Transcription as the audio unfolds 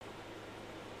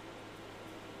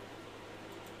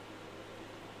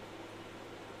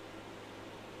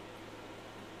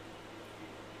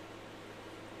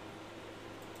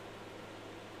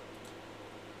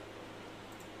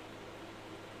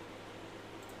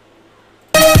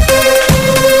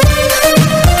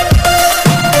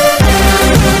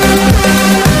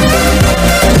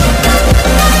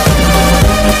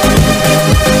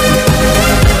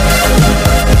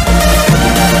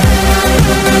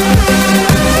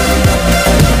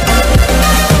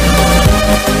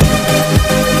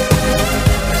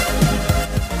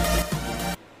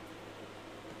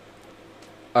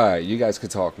right, you guys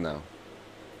could talk now.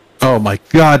 Oh my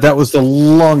god, that was the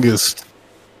longest.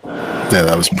 Yeah,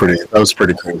 that was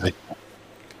pretty crazy.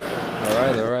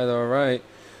 All right.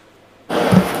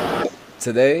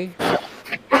 Today,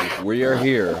 we are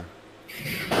here.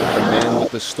 The man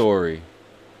with the story.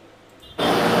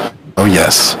 Oh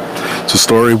yes, it's a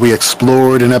story we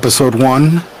explored in episode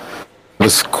 1. It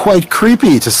was quite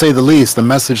creepy, to say the least. The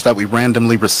message that we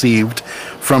randomly received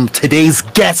from today's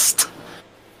guest,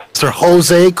 Mr.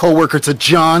 Jose, co-worker to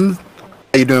John.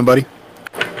 How you doing, buddy?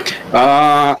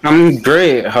 I'm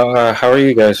great. How are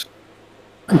you guys?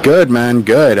 Good, man.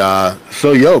 Good.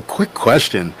 So, quick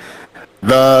question.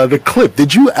 The clip,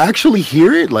 did you actually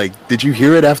hear it? Like, did you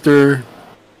hear it after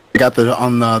it got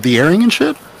the airing and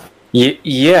shit?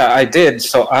 Yeah, I did.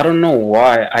 So I don't know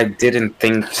why I didn't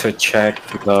think to check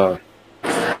the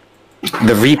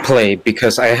replay,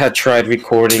 because I had tried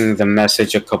recording the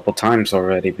message a couple times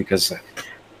already, because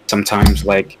sometimes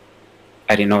like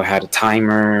I didn't know I had a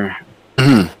timer,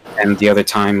 and the other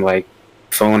time like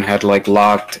phone had like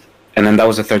locked, and then that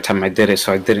was the third time I did it,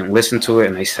 so I didn't listen to it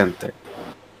and I sent it.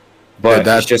 But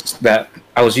it's just that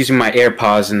I was using my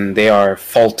AirPods and they are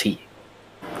faulty.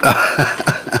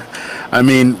 I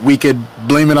mean, we could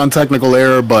blame it on technical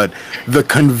error, but the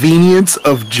convenience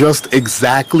of just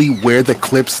exactly where the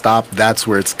clip stopped, that's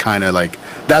where it's kind of like,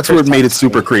 that's where it made it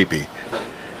super creepy.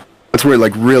 That's where it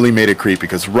like really made it creepy,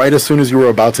 because right as soon as you were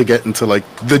about to get into like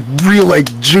the real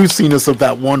like juiciness of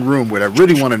that one room where I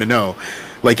really wanted to know,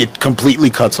 like it completely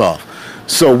cuts off.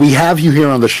 So we have you here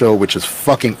on the show, which is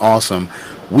fucking awesome.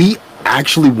 We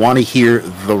actually want to hear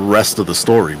the rest of the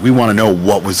story. We want to know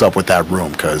what was up with that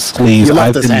room, because you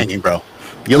left us hanging, bro.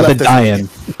 You left us dying.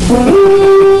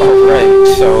 Alright,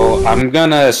 so I'm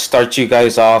gonna start you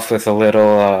guys off with a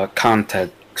little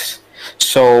context.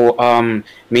 So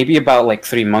maybe about like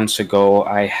 3 months ago,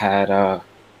 I had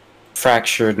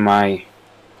fractured my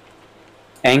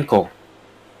ankle.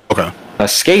 Okay.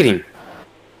 Skating.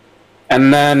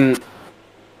 And then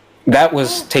that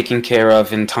was taken care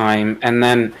of in time, and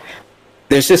then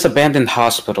there's this abandoned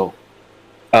hospital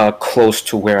close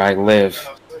to where I live.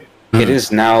 It is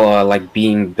now like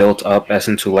being built up as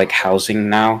into like housing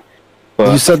now.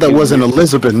 But you said that was in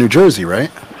Elizabeth, New Jersey, right?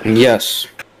 Yes.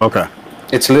 Okay.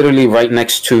 It's literally right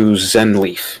next to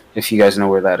Zenleaf, if you guys know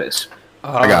where that is.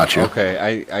 I got you.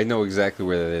 Okay, I know exactly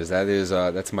where that is.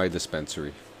 That's my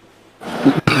dispensary.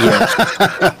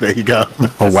 Yes. There you go.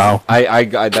 Oh wow. I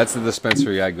that's the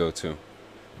dispensary I go to.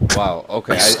 Wow.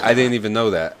 Okay, I didn't even know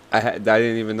that. I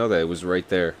didn't even know that it was right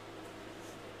there.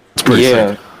 It's pretty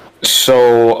sick.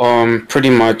 So pretty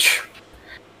much,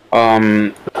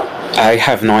 I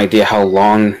have no idea how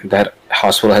long that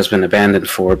hospital has been abandoned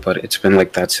for, but it's been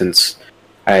like that since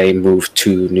I moved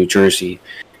to New Jersey.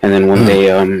 And then one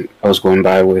day, I was going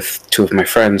by with 2 of my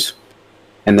friends,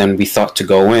 and then we thought to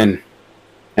go in,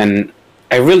 and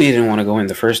I really didn't want to go in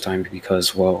the first time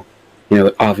because, well, you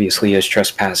know, obviously as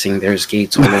trespassing, there's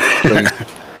gates all over the place.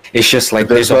 It's just like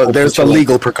there's the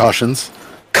legal precautions.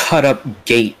 Cut up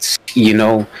gates, you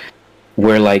know,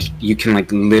 where like you can like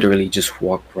literally just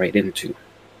walk right into.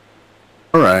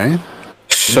 All right.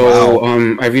 So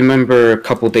I remember a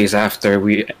couple days after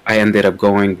I ended up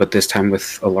going, but this time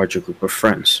with a larger group of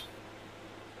friends.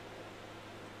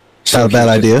 Not a bad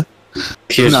idea.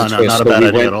 No, not a bad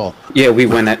idea at all. Yeah, we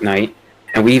went at night,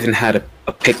 and we even had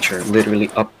a picture literally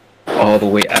up all the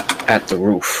way at the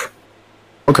roof.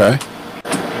 Okay.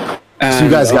 And, so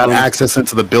you guys got access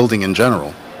into the building in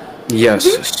general? Yes.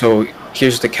 So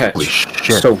here's the catch. Holy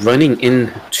shit. So running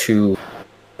into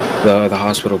the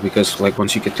hospital, because like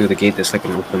once you get through the gate, there's like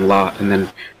an open lot, and then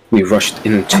we rushed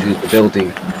into the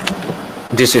building.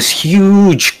 There's this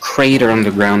huge crater on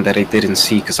the ground that I didn't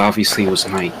see because obviously it was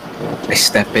night. I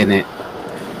step in it,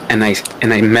 and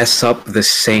I mess up the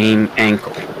same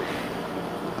ankle.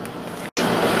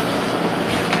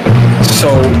 So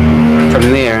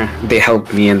from there, they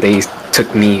helped me and they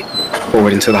took me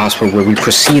forward into the hospital, where we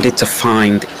proceeded to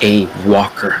find a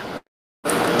walker.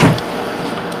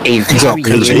 How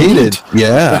convenient.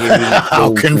 Yeah.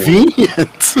 How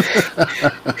convenient.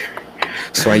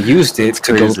 So I used it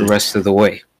to go the rest of the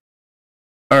way.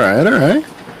 All right.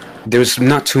 There's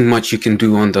not too much you can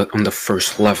do on the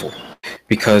first level,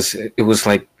 because it was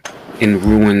like in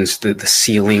ruins. The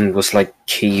ceiling was like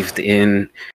caved in.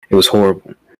 It was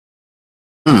horrible.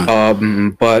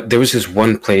 But there was this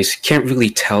one place, can't really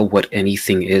tell what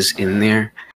anything is in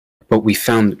there, but we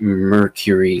found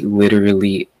mercury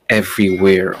literally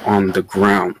everywhere on the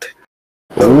ground.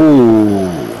 Ooh.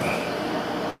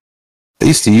 They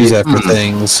used to use that for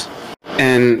things.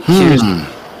 And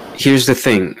here's the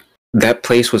thing. That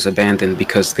place was abandoned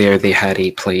because there they had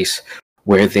a place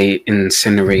where they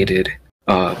incinerated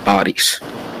bodies,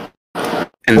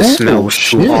 and the smell was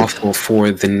shit. too awful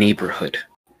for the neighborhood.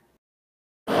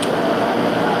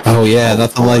 Oh yeah,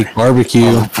 nothing like barbecue.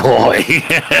 Oh boy,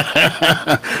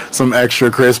 some extra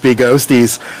crispy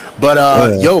ghosties.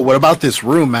 But yo, what about this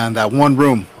room, man? That one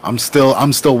room. I'm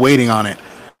still waiting on it.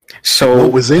 So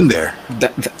What was in there?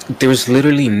 there was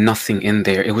literally nothing in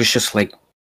there. It was just like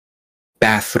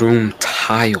bathroom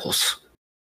tiles.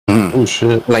 Oh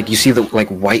shit. Like you see the like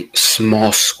white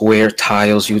small square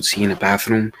tiles you would see in a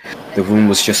bathroom. The room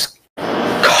was just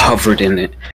covered in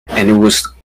it, and it was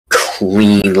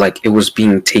clean, like it was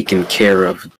being taken care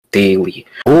of daily.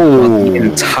 The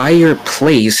entire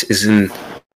place is in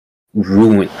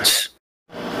ruins.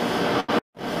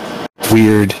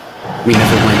 Weird. We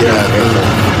never went there.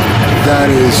 That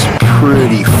is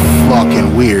pretty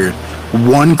fucking weird.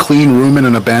 One clean room in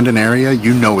an abandoned area,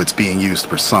 you know it's being used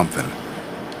for something.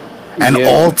 And Yeah.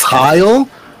 all tile?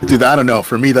 Dude, I don't know.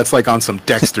 For me, that's like on some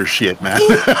Dexter shit, man.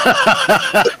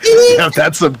 Yeah,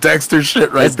 that's some Dexter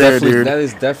shit right That's there, definitely, dude. that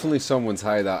is definitely someone's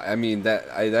hideout. I mean, that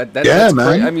Yeah, that's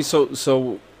man. I mean,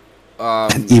 so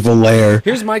An evil lair.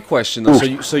 here's my question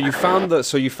though. So you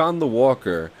found the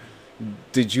walker.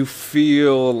 Did you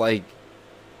feel like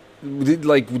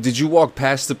did you walk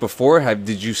past it before?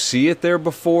 Did you see it there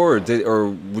before,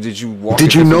 or did you walk?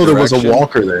 Did a you know different there was a direction?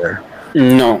 walker there?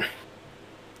 No.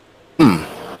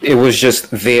 It was just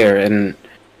there, and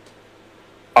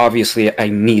obviously I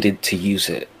needed to use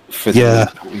it for the Yeah.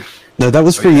 meantime. No, that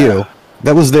was for you.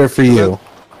 That was there for you.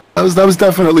 That was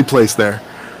definitely placed there.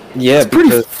 Yeah, Pretty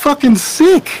because fucking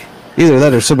sick. Either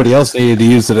that or somebody else needed to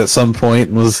use it at some point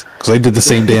and was because I did the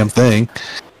same damn thing.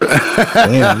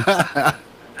 Damn.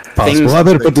 Possible. I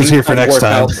better put this things here for don't next work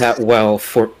time. out that well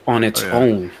for on its Yeah.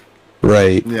 own.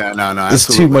 Right. Yeah, no, It's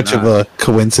too absolutely much not. of a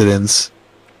coincidence.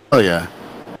 Oh yeah.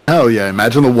 Hell yeah.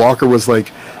 Imagine the walker was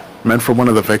like meant for one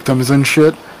of the victims and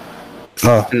shit.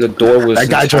 Oh, And the door was That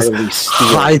guy just entirely steel.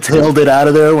 hightailed it out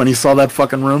of there when he saw that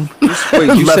fucking room. Wait,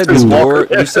 you Left said the his door?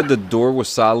 walker. You said the door was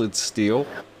solid steel.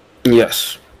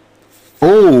 Yes.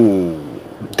 Oh.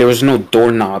 There was no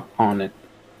doorknob on it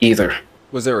either.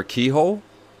 Was there a keyhole?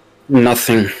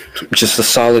 Nothing. Just a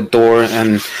solid door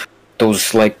and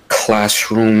those like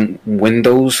classroom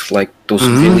windows, like those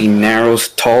really narrow,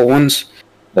 tall ones.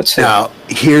 That's it. Now,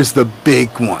 here's the big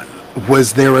one.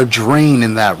 Was there a drain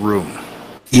in that room?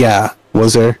 yeah.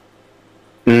 Was there?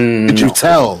 Did you No.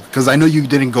 tell? Because I know you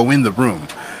didn't go in the room.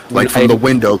 Like from I- the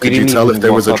window, we could you didn't tell even if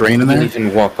there was a walk up- drain in we there? didn't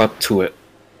even walk up to it.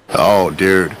 Oh,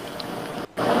 dude.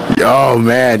 Oh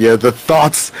man, yeah, the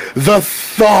thoughts.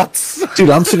 Dude,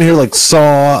 I'm sitting here like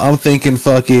Saw. I'm thinking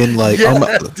fucking like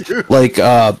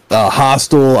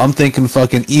Hostel. I'm thinking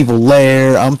fucking Evil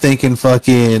Lair. I'm thinking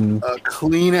fucking A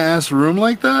clean ass room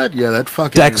like that? Yeah, that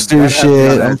fucking Dexter that has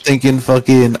shit. got I'm it. thinking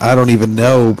fucking I don't even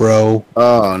know, bro.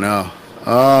 Oh no.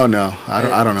 Oh no.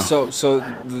 I don't know. So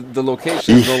the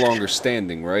location is no longer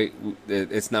standing, right?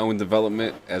 It's now in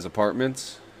development as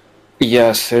apartments.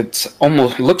 Yes, it's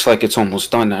almost looks like it's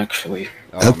almost done actually.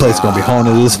 That place gonna be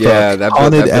haunted as fuck. Yeah, that-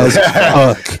 haunted that-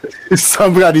 as fuck.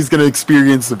 Somebody's gonna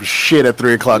experience some shit at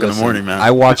 3 o'clock in the Listen, morning, man.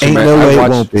 I watch. Ain't Amer- no way I it watch,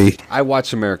 won't be. I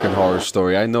watch American Horror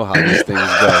Story. I know how these things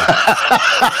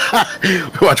go.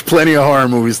 We watch plenty of horror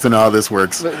movies to know how this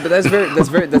works. But that's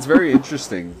very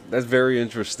interesting. That's very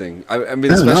interesting. I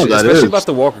mean, Yeah, no, especially that especially is. about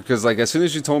the walker, because like as soon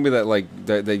as you told me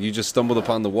that that you just stumbled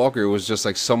upon the walker, it was just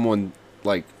like someone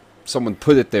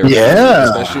put it there. Yeah.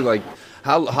 Especially like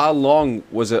how long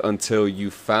was it until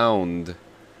you found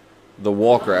the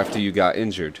walker after you got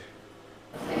injured?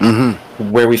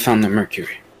 Where we found the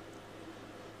mercury.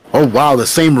 Oh wow, the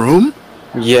same room?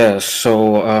 Yeah,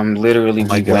 so literally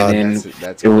my we God. went in.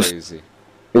 That's it was crazy.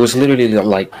 it was literally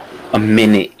like a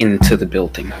minute into the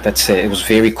building. That's it. It was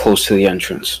very close to the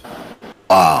entrance.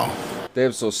 Wow.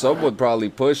 Damn, so someone probably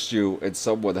pushed you and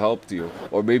someone helped you,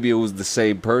 or maybe it was the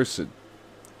same person.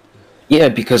 Yeah,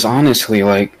 because honestly,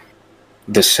 like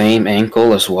the same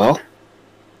ankle as well.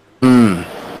 I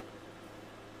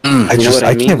You know what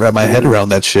I mean? can't wrap my head around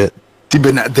that shit. Dude,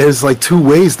 but there's like 2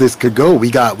 ways this could go. We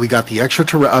got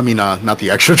the not the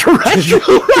extraterrestrial.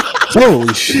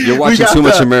 Holy shit. You're watching got too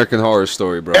much the- American Horror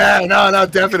Story, bro. Yeah, no,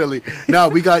 definitely. No,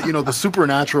 we got, the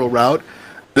supernatural route.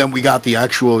 Then we got the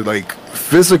actual, like,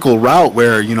 physical route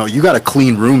where, you got a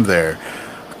clean room there.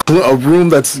 A room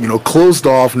that's, closed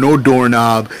off, no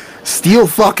doorknob, steel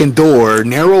fucking door,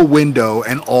 narrow window,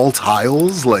 and all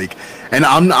tiles. Like, and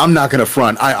I'm not going to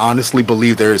front. I honestly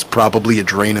believe there is probably a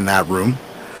drain in that room.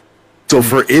 So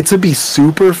for it to be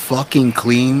super fucking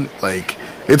clean, like,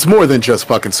 it's more than just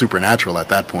fucking supernatural at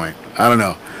that point. I don't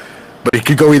know. But it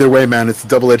could go either way, man. It's a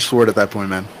double-edged sword at that point,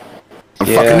 man. I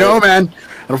don't fucking know, man.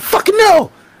 I don't fucking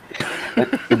know.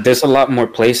 There's a lot more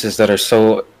places that are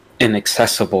so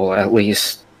inaccessible, at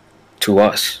least to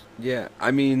us. Yeah,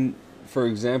 I mean, for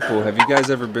example, have you guys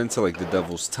ever been to like the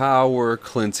Devil's Tower,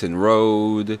 Clinton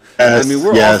Road? Yes, I mean,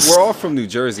 we're yes. all from New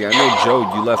Jersey. I know,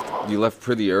 Joe, you left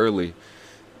pretty early.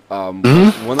 One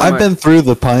of I've my- been through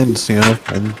the pines,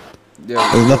 and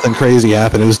yeah, there's nothing crazy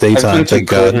happened. It was I've been daytime, to thank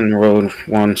God. Clinton Road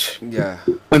once. yeah.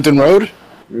 Clinton Road?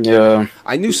 Yeah.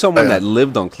 I knew someone Yeah. that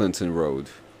lived on Clinton Road.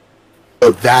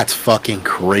 Oh, that's fucking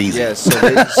crazy. Yeah, so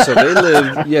they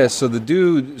lived. Yeah, so the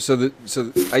dude, so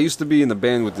I used to be in the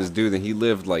band with this dude, and he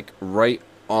lived like right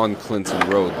on Clinton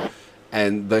Road,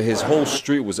 and his whole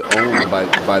street was owned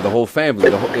by the whole family.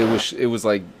 It was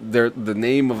like the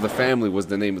name of the family was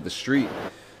the name of the street,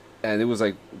 and it was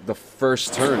like the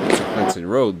first turn into Clinton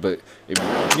Road. But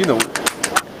you know,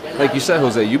 like you said,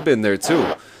 Jose, you've been there too.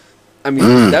 I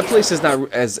mean, that place is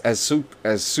not as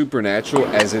supernatural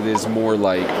as it is more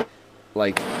like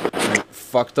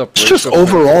fucked up. It's just racial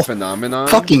overall phenomenon.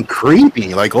 fucking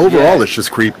creepy. Like overall, Yeah. it's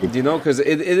just creepy. You know, because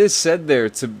it is said there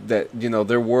that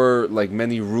there were like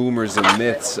many rumors and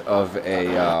myths of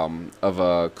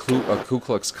a Ku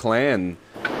Klux Klan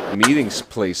meetings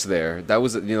place there. That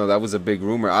was a big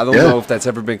rumor. I don't Yeah. know if that's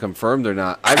ever been confirmed or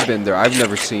not. I've been there. I've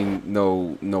never seen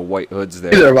no white hoods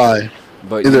there. Neither have I.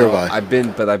 But Neither you know, have I.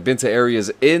 I've been to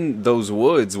areas in those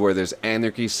woods where there's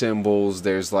anarchy symbols.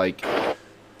 There's like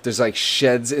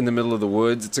sheds in the middle of the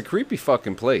woods. It's a creepy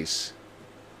fucking place.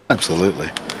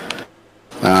 Absolutely.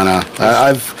 No.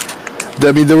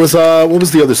 I mean, there was what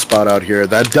was the other spot out here?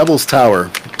 That Devil's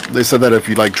Tower. They said that if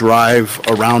you like drive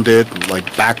around it,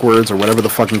 like backwards or whatever the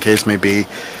fucking case may be,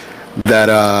 that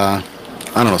I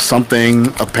don't know, something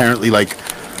apparently like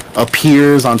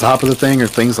appears on top of the thing, or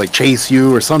things like chase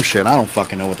you or some shit. I don't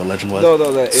fucking know what the legend was. No,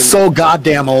 that So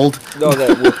goddamn old. No,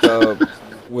 that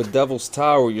with Devil's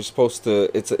Tower, you're supposed to.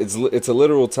 It's a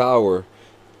literal tower,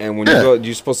 and when you Yeah. go,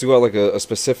 you're supposed to go at like a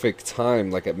specific time,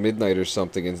 like at midnight or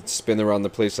something, and spin around the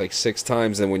place like 6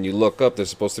 times. And when you look up, there's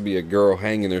supposed to be a girl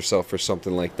hanging herself or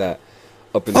something like that.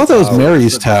 Up in Oh, the that was tower.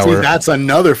 Mary's See, Tower. that's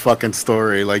another fucking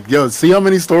story. Like, yo, see how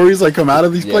many stories like come out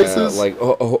of these Yeah, places? like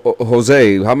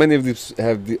Jose, how many of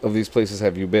these places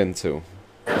have you been to?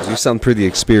 'Cause you sound pretty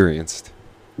experienced.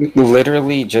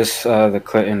 Literally just the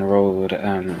Clinton Road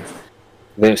and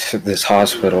this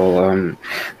hospital.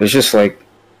 There's just like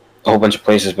a whole bunch of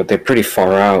places, but they're pretty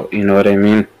far out. You know what I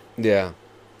mean? Yeah.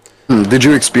 Did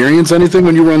you experience anything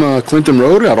when you were on Clinton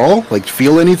Road at all? Like,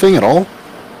 feel anything at all?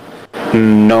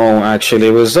 No, actually,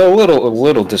 it was a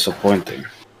little disappointing.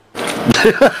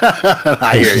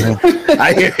 I hear you.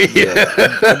 I hear you.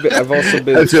 Yeah. I've also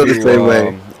been I feel the to, same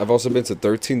way. I've also been to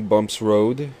 13 Bumps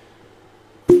Road.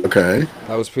 Okay.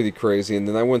 That was pretty crazy. And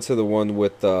then I went to the one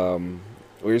with where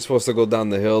you're supposed to go down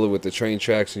the hill with the train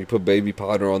tracks, and you put baby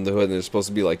powder on the hood, and there's supposed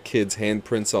to be like kids'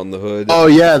 handprints on the hood. Oh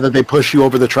yeah, that they push you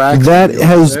over the tracks. That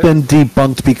has been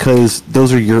debunked because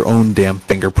those are your own damn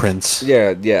fingerprints.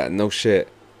 Yeah, no shit.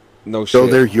 No So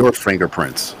shit. they're your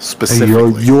fingerprints And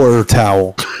specifically. your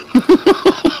towel.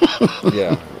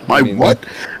 Yeah. My I mean, what?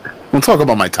 Don't talk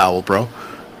about my towel, bro.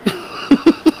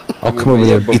 I'll mean, come over yeah,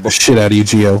 there and but beat the shit out of you,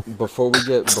 Gio. Before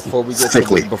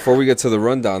we get to the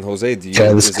rundown, Jose, do you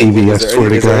Yeah, this TV, I swear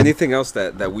to is there God. anything else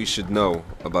that we should know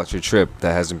about your trip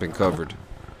that hasn't been covered?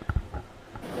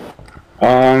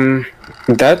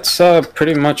 That's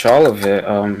pretty much all of it.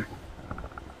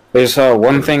 There's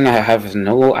one thing I have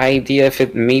no idea if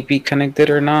it may be connected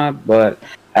or not, but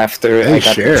after Hey, I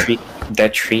got share.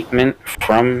 that treatment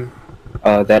from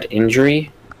that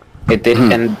injury, it did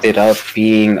ended up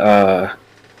being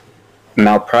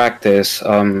malpractice.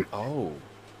 Oh.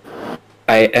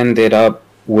 I ended up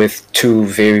with 2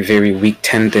 very, very weak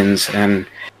tendons, and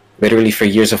literally for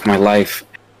years of my life,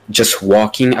 just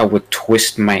walking, I would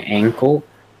twist my ankle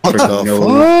What for the no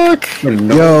fuck?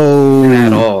 reason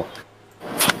at Yo, all.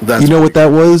 That's you know what that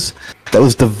was? That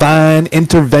was divine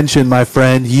intervention, my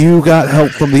friend. You got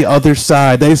help from the other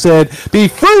side. They said, "Be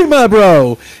free, my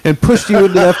bro," and pushed you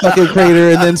into that fucking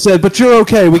crater, and then said, "But you're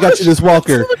okay. We got you this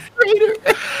walker."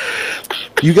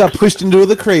 You got pushed into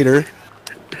the crater.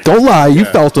 Don't lie, you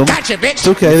felt them. Gotcha, bitch. It's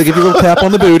okay. They give you a little tap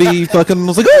on the booty. You fucking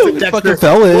was like, "Oh!" You fucking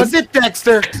fell in. Was it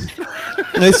Dexter?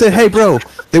 And they said, "Hey, bro,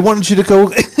 they wanted you to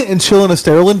go and chill in a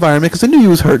sterile environment because they knew you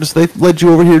was hurt, so they led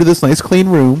you over here to this nice, clean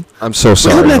room." I'm so We're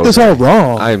sorry. looking at this Jose. all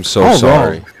wrong. I am so All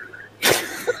sorry. wrong.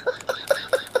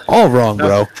 All wrong,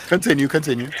 bro. Continue.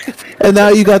 And now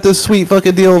you got this sweet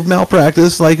fucking deal of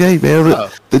malpractice. Like, hey, man, Oh,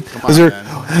 is there,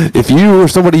 man. if you or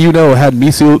somebody you know had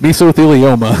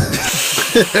mesothelioma,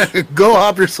 Go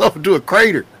hop yourself into a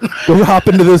crater. Go hop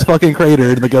into this fucking crater,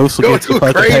 and the ghost will Go get to you a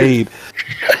fucking crater. paid.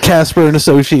 Casper and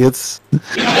Associates.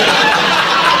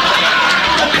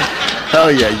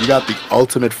 Hell yeah, you got the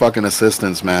ultimate fucking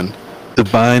assistance, man.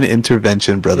 Divine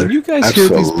intervention, brother. Can you guys hear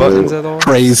these Absolute. buttons at all?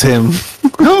 Praise him.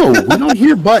 No, we don't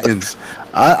hear buttons.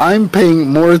 I'm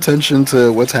paying more attention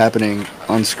to what's happening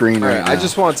on screen All right right, now. I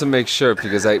just wanted to make sure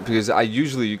because I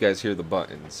usually you guys hear the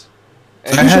buttons.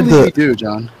 And I had Usually the- we do,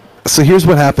 John. So here's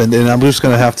what happened, and I'm just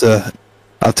gonna have to.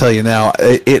 I'll tell you now.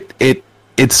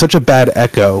 It's such a bad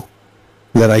echo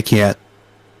that I can't.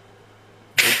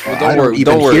 well, I don't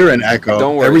even hear an echo.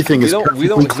 Don't worry. Everything is we perfectly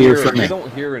don't clear hear, for me. We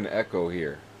don't hear an echo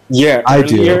here. Yeah, I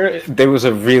do. earlier there was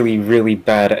a really, really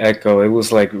bad echo. It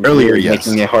was like Earlier, really yes.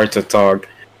 making it hard to talk.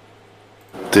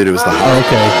 Dude, it was the Oh,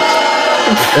 okay.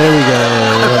 There we go.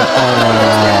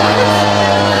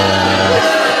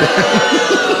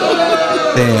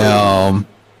 Damn.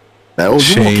 That was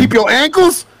Shame. keep your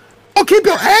ankles. Oh, keep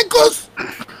your ankles.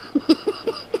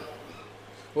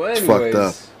 Well, It's fucked anyways,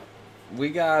 up. we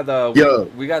got Yo.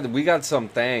 we got some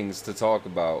things to talk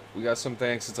about. We got some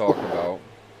things to talk about.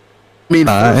 I mean, first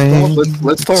I- off,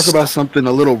 let's talk about something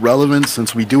a little relevant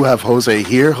since we do have Jose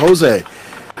here. Jose,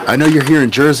 I know you're here in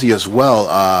Jersey as well.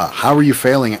 How are you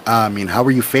failing? How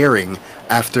are you faring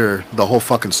after the whole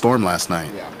fucking storm last night?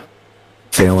 Yeah.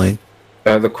 Failing.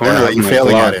 The corner of you my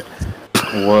failing block at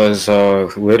it? was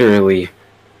literally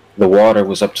the water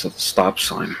was up to the stop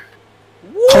sign.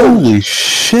 Holy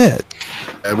shit,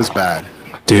 It was bad.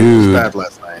 dude. Bad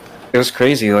last night. It was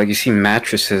crazy. Like you see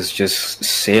mattresses just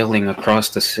sailing across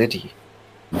the city.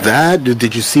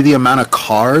 Did you see the amount of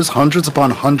cars? Hundreds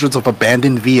upon hundreds of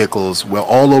abandoned vehicles were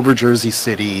all over Jersey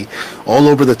City, all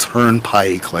over the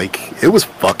turnpike. Like, it was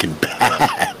fucking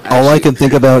bad. All I can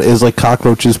think about is like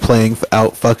cockroaches playing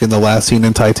out fucking the last scene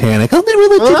in Titanic. I'll never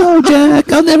let you go,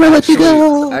 Jack. I'll never let you I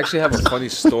go. actually have a funny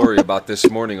story about this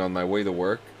morning on my way to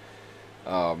work.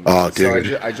 Oh, So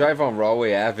dude. I drive on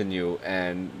Rahway Avenue,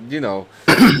 and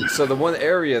so the one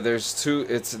area there's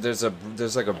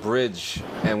like a bridge,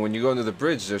 and when you go into the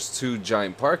bridge, there's two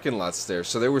giant parking lots there.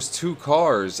 So there was two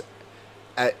cars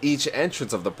at each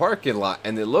entrance of the parking lot,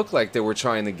 and it looked like they were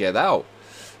trying to get out.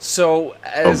 So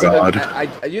as God.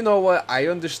 I you know what, I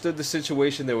understood the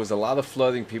situation. There was a lot of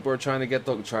flooding. People are trying to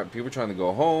people are trying to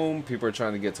go home. People are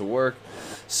trying to get to work.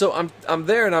 So I'm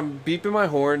there and I'm beeping my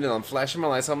horn and I'm flashing my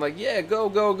lights. I'm like, yeah, go,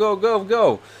 go, go, go,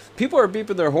 go. People are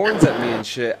beeping their horns at me and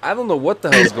shit. I don't know what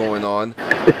the hell's going on.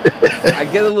 I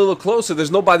get a little closer. There's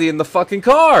nobody in the fucking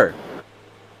car.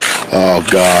 Oh,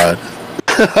 God.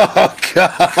 Oh,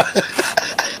 God.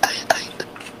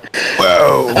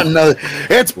 Whoa.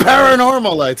 It's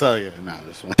paranormal, I tell you. No,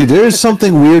 this one. Dude, there's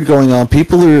something weird going on.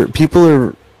 People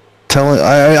are telling.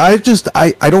 I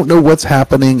don't know what's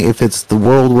happening. If it's the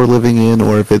world we're living in,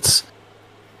 or if it's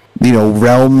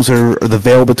realms or the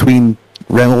veil between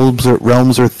realms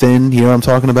are thin. You know what I'm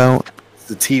talking about? It's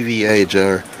the TVA,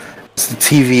 Jer. It's the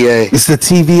TVA. It's the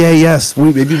TVA. Yes,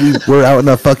 we're out in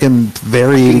a fucking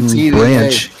varying TVA.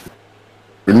 branch.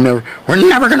 We're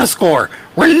never gonna score.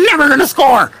 We're never gonna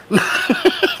score.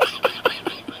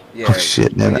 Yeah. Oh,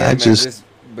 shit, man, I just-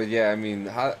 But yeah, I mean,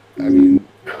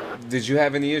 did you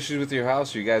have any issues with your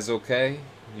house? Are you guys okay?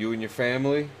 You and your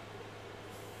family?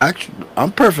 Actually,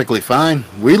 I'm perfectly fine.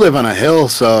 We live on a hill,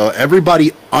 so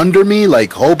everybody under me,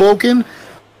 like Hoboken,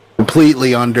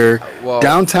 completely under. Well-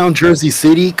 Downtown Jersey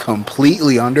City,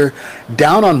 completely under.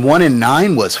 Down on 1 and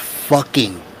 9 was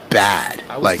fucking bad.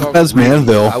 I was Like, talking- That's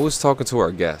Manville. I was talking to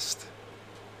our guest.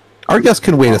 Our guest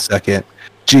can wait a second.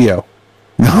 Geo.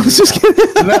 No, I was just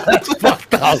kidding. that's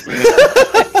fucked up.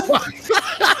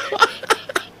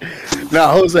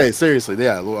 Now, Jose, seriously,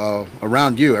 yeah.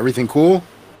 Around you, everything cool?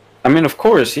 I mean, of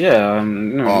course, yeah.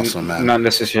 Awesome, man. Not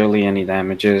necessarily any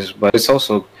damages, but it's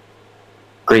also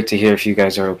great to hear if you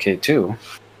guys are okay too.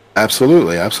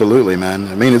 Absolutely, absolutely, man.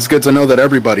 I mean, it's good to know that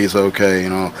everybody's okay,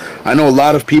 I know a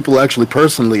lot of people, actually,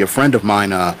 personally, a friend of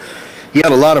mine, he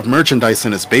had a lot of merchandise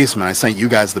in his basement. I sent you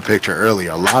guys the picture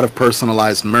earlier. A lot of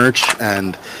personalized merch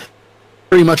and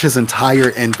pretty much his entire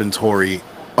inventory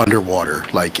underwater.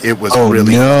 Like, it was Oh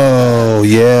really... no!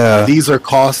 Yeah. These are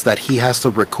costs that he has to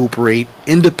recuperate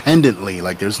independently.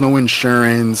 Like, there's no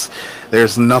insurance.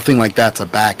 There's nothing like that to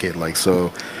back it. Like,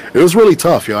 so it was really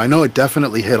tough, I know it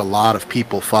definitely hit a lot of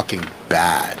people fucking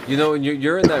bad. And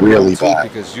you're in that Really realm too bad.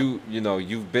 because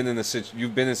you've been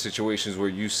in situations where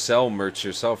you sell merch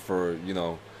yourself for.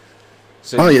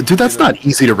 So Oh, yeah, dude, that's not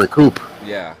easy to recoup.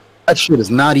 Yeah. That shit is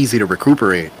not easy to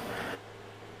recuperate.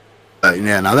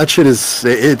 Yeah, now that shit is,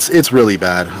 it's really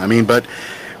bad. I mean, but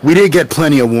we did get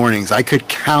plenty of warnings. I could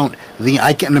count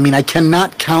I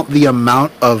cannot count the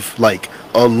amount of, like,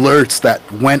 alerts that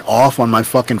went off on my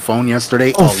fucking phone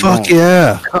yesterday. Oh fuck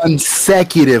yeah!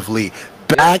 Consecutively,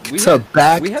 back to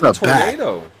back we had to a back.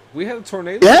 tornado. We had a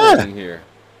tornado Yeah. here.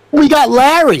 We got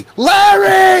Larry.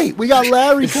 Larry, we got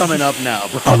Larry coming up now,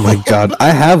 bro. Oh my god! I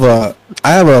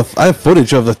have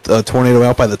footage of a tornado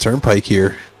out by the turnpike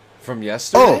here From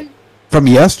yesterday? from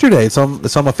yesterday. It's on my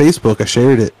Facebook. I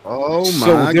shared it. Oh my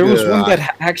So there was one God.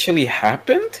 that actually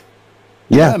happened?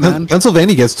 Yeah, Yeah, man.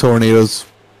 Pennsylvania gets tornadoes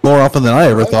more often than I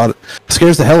ever thought. It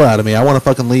scares the hell out of me. I want to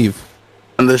fucking leave.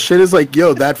 And the shit is like,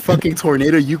 yo, that fucking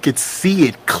tornado, you could see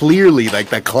it clearly. Like,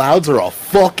 the clouds are all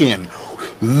fucking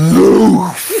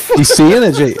loose. You seeing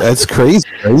it, Jay? That's crazy,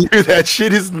 right? Dude, that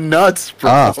shit is nuts, bro.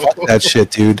 Ah, fuck that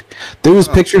shit, dude. There was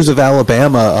pictures of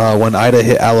Alabama when Ida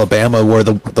hit Alabama where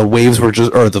the waves were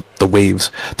just, or the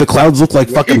waves. The clouds looked like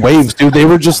fucking waves, dude. They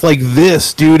were just like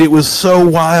this, dude. It was so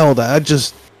wild.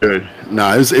 Dude,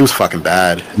 no, it was fucking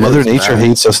bad. Mother It was Nature bad.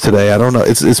 hates us today. I don't know.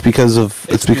 It's because of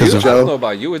It's beautiful. I Joe. don't know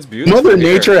about you. It's beautiful. Mother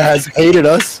here. Nature has hated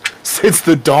us since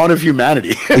the dawn of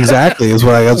humanity. exactly is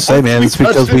what I got to say, man. It's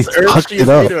because we fucked it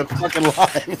up. Fucking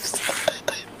lives.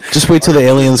 Just wait till the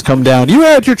aliens come down. You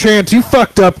had your chance. You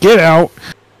fucked up. Get out.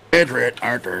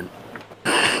 Our turn.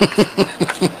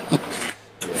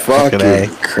 Fucking A.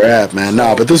 crap, man.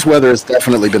 No, but this weather has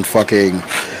definitely been fucking.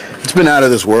 It's been out of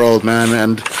this world, man.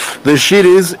 And the shit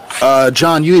is,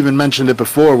 John, you even mentioned it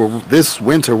before. This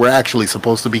winter, we're actually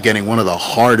supposed to be getting one of the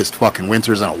hardest fucking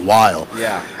winters in a while.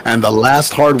 Yeah. And the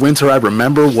last hard winter I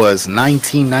remember was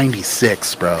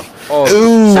 1996, bro.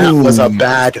 Oh, That was a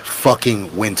bad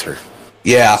fucking winter.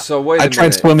 Yeah. so wait a I minute.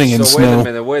 tried swimming in so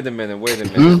snow. Wait a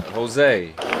minute.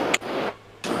 Jose,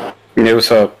 It was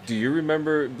do you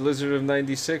remember Blizzard of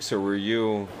 '96, or were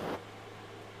you?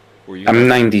 I'm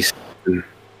 97.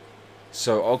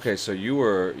 So okay, so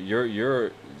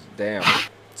you're damn.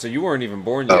 So you weren't even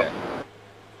born yet.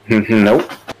 Nope.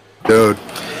 Dude,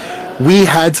 we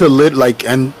had to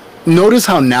and notice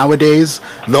how nowadays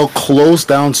they'll close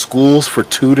down schools for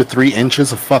 2 to 3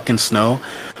 inches of fucking snow.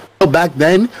 So back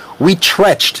then, we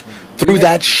trenched through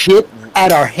that shit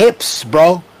at our hips,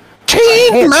 bro.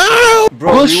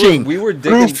 Bro, Pushing we were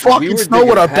through digging, fucking we were snow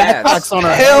with our digging paths. backpacks on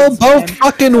our Hell, heads. both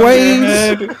fucking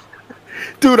ways.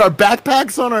 Dude, our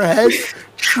backpacks on our heads,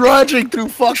 trudging through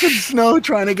fucking snow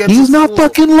trying to get He's to not school.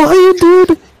 fucking lying,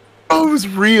 dude. Oh, it was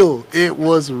real. It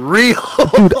was real.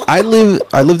 Dude, I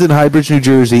lived in Highbridge, New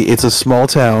Jersey. It's a small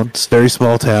town. It's a very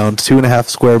small town, 2.5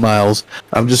 square miles.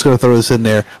 I'm just gonna throw this in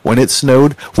there. When it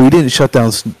snowed, we didn't shut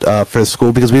down for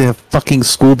school because we didn't have fucking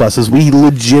school buses. We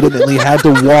legitimately had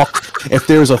to walk if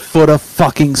there was a foot of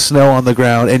fucking snow on the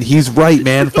ground. And he's right,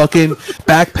 man. Fucking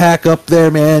backpack up there,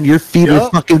 man. Your feet are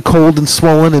Yup. fucking cold and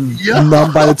swollen and Yup.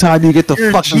 numb by the time you get to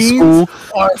Your fucking jeans school.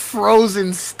 are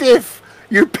frozen stiff.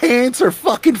 Your pants are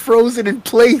fucking frozen in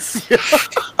place.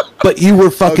 But you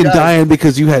were fucking God. dying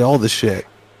because you had all the shit.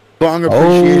 Long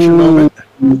appreciation moment.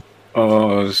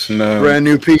 Oh, snow. Brand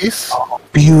new piece.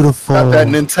 Beautiful. Got that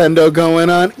Nintendo going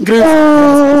on.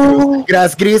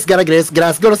 Gris, gris, gara, gris,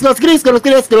 gras, gros, gros, gris, gros,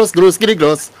 gris, gros, gros, gris,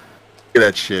 gros. Look at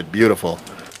that shit. Beautiful.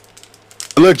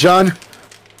 Look, John.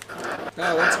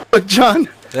 Look, John.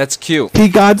 That's cute. He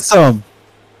got some.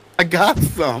 I got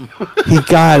some. He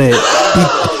got it.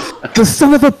 The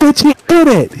son of a bitch, he did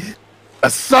it. A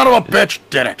son of a bitch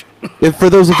did it. And for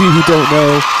those of you who don't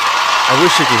know, I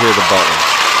wish you could hear the buttons.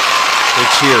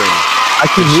 They're cheering. I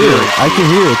can hear it. I can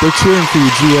hear it. They're cheering for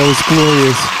you, Gio. It's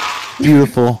glorious.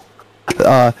 Beautiful.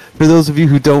 For those of you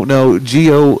who don't know,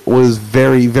 Gio was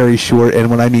very, very short, and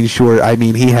when I mean short, I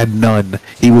mean he had none.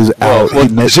 He was out. Well,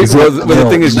 He met the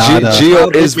thing is, nada.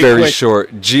 Gio is Be very quick.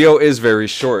 short. Gio is very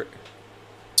short.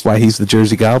 That's why he's the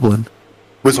Jersey Goblin.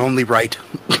 Was only right.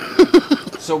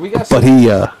 So we got. But Some,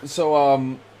 he,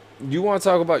 so you want to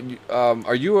talk about?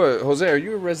 Are you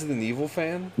a Resident Evil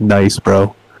fan? nice,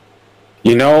 bro.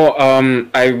 You know,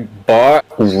 I bought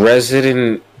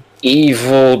Resident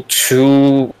Evil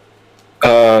 2,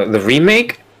 the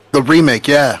remake. The remake,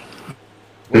 yeah.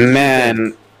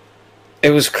 Man, it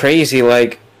was crazy.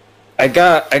 Like, I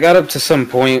got up to some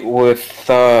point with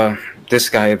this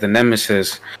guy, the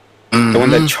Nemesis, the one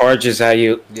that charges at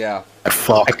you. Yeah.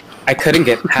 Fuck. I couldn't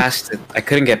get past it. I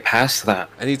couldn't get past that.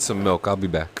 I need some milk. I'll be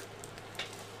back.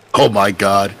 Oh my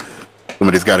god.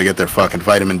 Somebody's got to get their fucking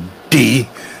vitamin D.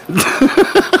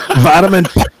 Vitamin.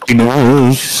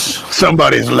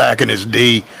 Somebody's lacking his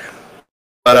D.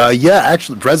 But yeah,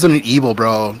 actually, Resident Evil,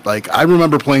 bro. Like, I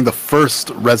remember playing the first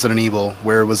Resident Evil,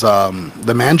 where it was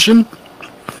the mansion.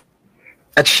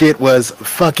 That shit was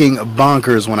fucking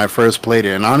bonkers when I first played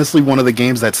it, and honestly, one of the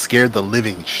games that scared the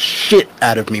living shit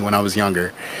out of me when I was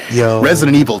younger. Yo.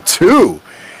 Resident Evil 2.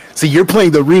 See, you're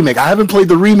playing the remake. I haven't played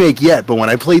the remake yet, but when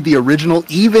I played the original,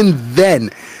 even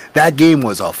then, that game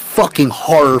was a fucking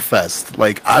horror fest.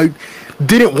 Like, I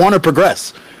didn't want to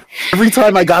progress. Every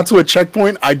time I got to a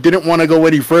checkpoint, I didn't want to go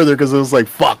any further because it was like,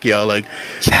 fuck, yo, like,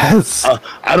 Yes.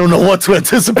 I don't know what to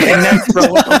anticipate next, bro.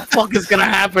 What the fuck is gonna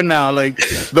happen now? Like,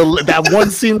 that one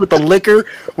scene with the liquor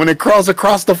when it crawls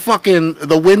across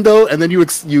the window, and then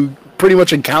you pretty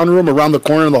much encounter him around the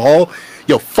corner of the hall.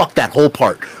 Yo, fuck that whole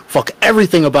part. Fuck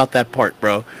everything about that part,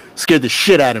 bro. Scared the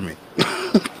shit out of me.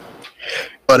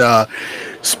 But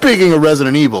speaking of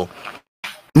Resident Evil,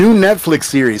 new Netflix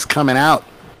series coming out.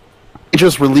 They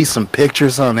just released some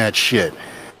pictures on that shit.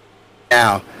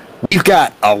 Now, we've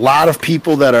got a lot of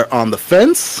people that are on the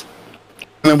fence,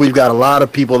 and then we've got a lot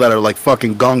of people that are like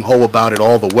fucking gung-ho about it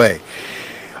all the way.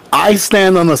 I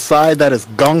stand on the side that is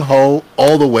gung-ho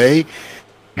all the way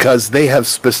because they have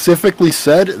specifically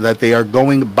said that they are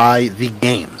going by the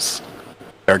games.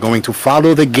 They're going to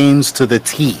follow the games to the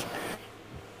T.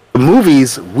 The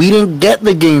movies, we didn't get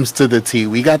the games to the T.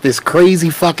 We got this crazy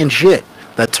fucking shit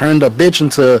that turned a bitch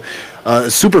into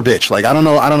a super bitch. Like, I don't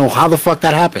know how the fuck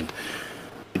that happened.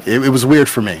 It was weird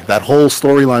for me. That whole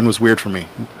storyline was weird for me.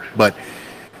 But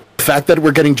the fact that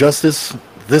we're getting justice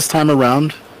this time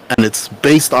around, and it's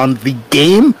based on the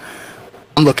game,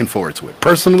 I'm looking forward to it.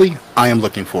 Personally, I am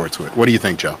looking forward to it. What do you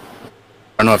think, Joe?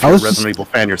 I don't know if you're a Resident Evil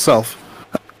fan yourself.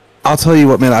 I'll tell you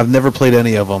what, man. I've never played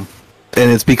any of them,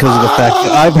 and it's because of the fact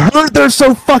that I've heard they're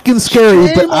so fucking scary.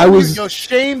 Shame but I was Yo,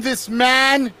 shame this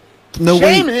man. no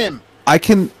Shame wait. him. I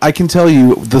can tell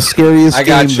you the scariest I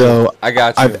got game you. though I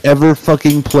got you. I've ever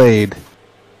fucking played.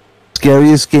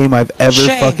 Scariest game I've ever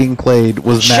Shame. fucking played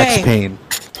was Max Shame. Payne.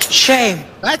 Shame.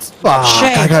 That's Fuck,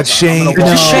 Shame. I got shamed.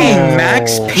 No. Shame.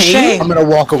 Max Payne. Shame. I'm gonna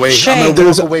walk away. Shame. I'm gonna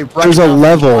walk away right There's a now from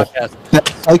level this podcast. that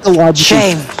psychologically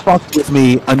Shame. fucked with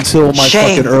me until my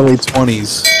Shame. fucking early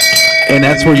 20s, and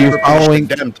that's where you're following.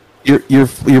 Condemned.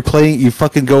 You're playing. You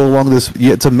fucking go along this.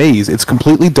 Yeah, it's a maze. It's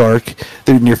completely dark.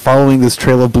 Then you're following this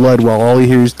trail of blood while all you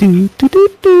hear is do do do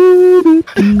do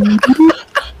do do.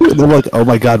 And they're like, oh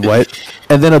my god, what?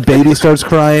 And then a baby starts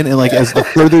crying, and like as the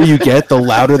further you get, the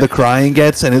louder the crying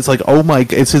gets, and it's like, oh my,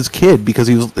 it's his kid because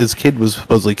his kid was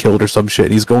supposedly killed or some shit.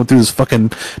 And he's going through this fucking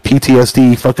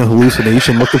PTSD fucking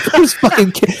hallucination looking for his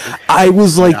fucking kid. I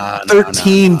was like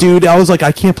 13, dude. I was like,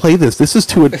 I can't play this. This is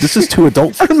too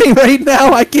adult for me right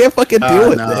now. I can't fucking deal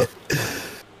with it.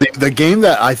 The game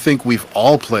that I think we've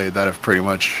all played that have pretty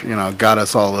much, got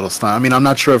us all a little stunned. I mean, I'm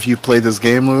not sure if you've played this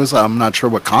game, Lewis. I'm not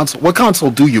sure what console. What console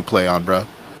do you play on, bro?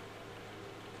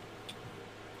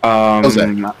 I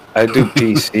do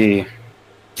PC.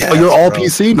 Oh, you're all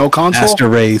PC, no console. Master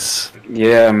Race.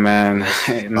 Yeah, man.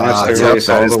 Master Race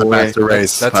all the way. Master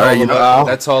Race. That's All all, right, of us,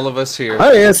 that's all of us here.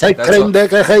 Oh, yes, That's all- I'm down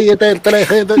with it.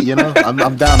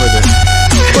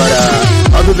 But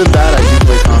other than that, I do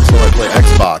play console. I play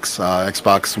Xbox,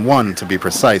 Xbox One to be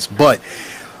precise. But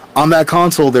on that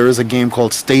console, there is a game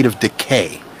called State of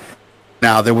Decay.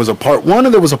 Now, there was a part 1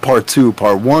 and there was a part 2.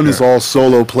 Part 1 is all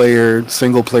solo player,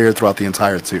 single player throughout the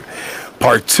entire 2.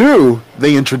 Part 2,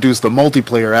 they introduced the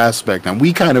multiplayer aspect, and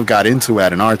we kind of got into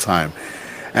it in our time.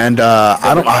 And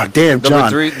damn,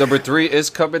 John. Number three is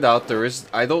coming out.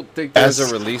 I don't think there's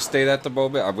a release date at the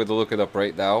moment. I'm going to look it up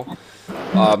right now.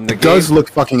 It does look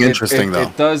fucking interesting, though.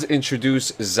 It does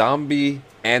introduce zombie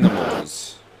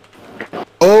animals.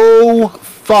 Oh,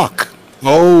 fuck.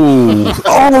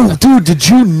 Oh, dude, did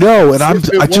you know? And I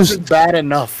just wasn't bad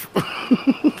enough.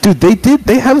 dude,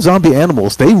 they have zombie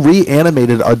animals. They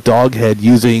reanimated a dog head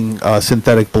using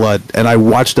synthetic blood, and I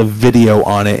watched a video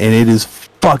on it, and it is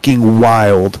fucking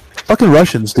wild. Fucking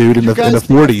Russians, dude, in the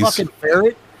 40s. Fucking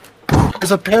ferret?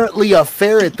 There's apparently a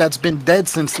ferret that's been dead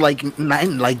since like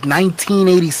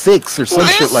 1986 or some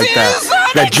shit like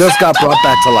that. That just got brought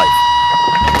back to life.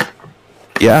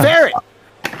 Yeah. Ferret.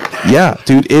 Yeah,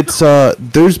 dude, it's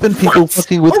there's been people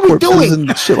fucking with What are we corpses doing?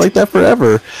 and shit like that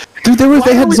forever. Dude,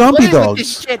 they had zombie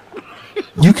dogs.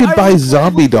 You could buy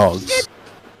zombie dogs.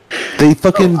 They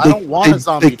fucking I don't want a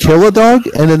zombie they kill a dog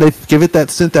and then they give it that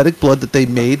synthetic blood that they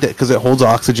made because it holds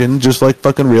oxygen just like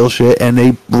fucking real shit, and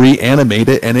they reanimate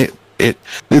it, and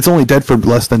it's only dead for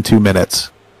less than 2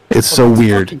 minutes. It's so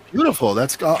weird. Fucking beautiful.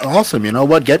 That's awesome. You know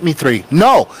what? Get me 3.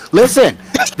 No, listen,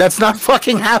 that's not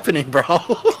fucking happening, bro.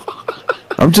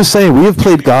 I'm just saying, we have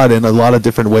played God in a lot of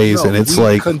different ways, and it's we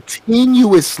like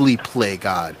continuously play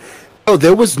God. Oh,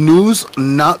 there was news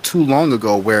not too long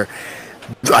ago where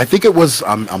I think it was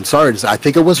I'm sorry to say, I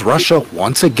think it was Russia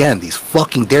once again. These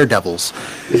fucking daredevils.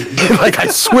 Like, I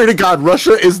swear to God,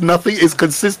 Russia is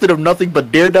consisted of nothing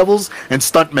but daredevils and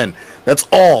stuntmen. That's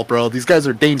all, bro. These guys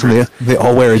are dangerous. They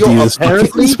all wear Yo, Adidas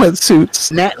apparently-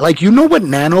 sweatsuits. Like, you know what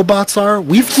nanobots are?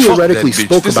 We've theoretically that bitch.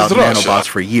 spoke This about is Russia. nanobots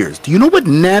for years. Do you know what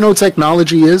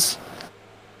nanotechnology is?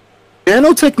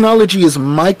 Nanotechnology is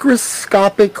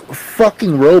microscopic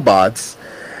fucking robots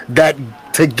that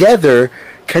together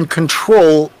can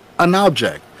control an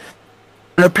object.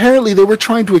 And apparently they were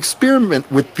trying to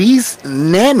experiment with these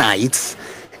nanites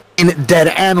in dead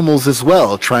animals as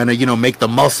well, trying to, make the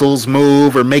muscles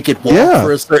move or make it walk Yeah.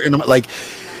 for a certain amount. Like,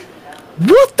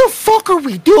 what the fuck are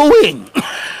we doing?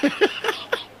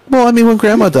 Well, I mean, when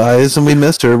Grandma dies and we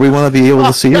miss her, we want to be able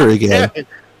to see her again.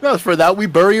 No, for that we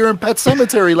bury her in Pet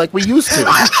Cemetery like we used to.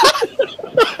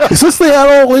 Is this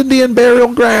the old Indian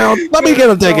burial ground? Let me get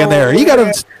him taken there. You got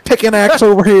a picking axe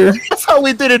over here. That's how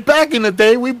we did it back in the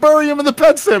day. We bury him in the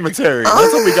Pet Cemetery.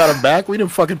 That's how we got him back. We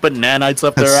didn't fucking put nanites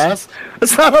up their ass.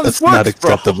 That's not how this That's not works,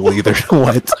 bro. acceptable either.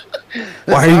 What?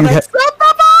 Why are Not you?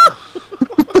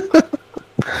 acceptable.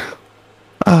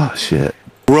 Oh shit!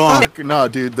 Wrong. No,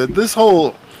 dude.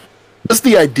 Just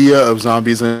the idea of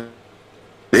zombies, and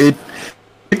it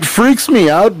freaks me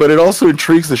out, but it also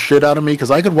intrigues the shit out of me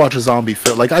because I could watch a zombie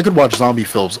film. Like, I could watch zombie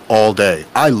films all day.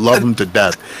 I love them to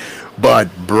death. But,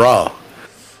 bro,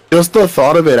 just the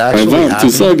thought of it actually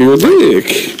happening. your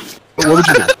dick. What would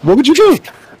you do? What would you do?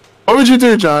 What would you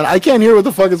do, John? I can't hear what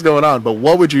the fuck is going on, but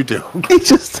what would you do? He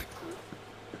just.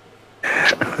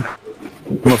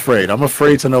 I'm afraid. I'm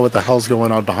afraid to know what the hell's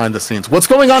going on behind the scenes. What's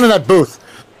going on in that booth?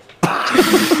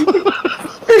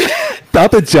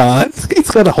 Stop it, John.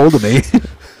 He's got a hold of me.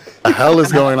 The hell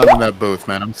is going on in that booth,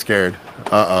 man? I'm scared.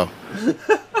 Uh-oh.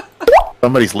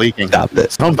 Somebody's leaking. Stop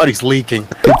it. Somebody's leaking.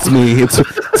 It's me.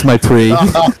 It's my pre.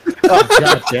 Oh,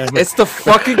 God damn it. It's the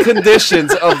fucking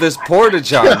conditions of this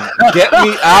porta-john. Get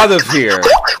me out of here.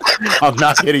 I'm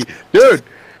not kidding. Dude,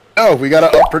 no, we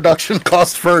gotta up production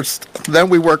cost first. Then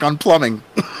we work on plumbing.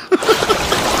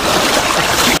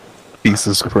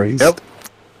 Jesus Christ. Yep.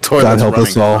 Toilet's God help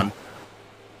us all. running, son.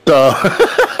 So,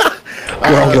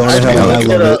 We're all going to hell. I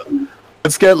love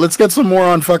it. let's get some more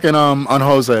on fucking on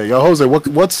Jose. Yo, Jose,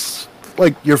 what's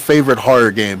like your favorite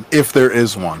horror game, if there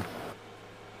is one?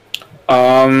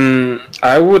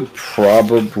 I would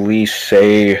probably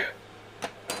say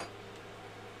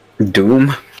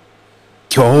Doom.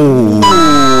 Oh,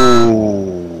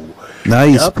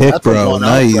 nice Yep, pick, that's bro. one up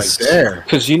Nice. right there.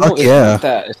 Because Fuck it's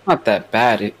yeah. not that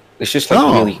bad. It's just like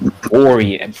No. really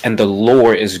gory, and the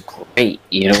lore is great.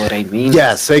 You know what I mean?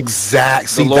 Yes, exactly.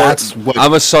 See, The lore, that's what.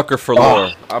 I'm a sucker for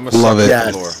lore. I'm a Love sucker it. for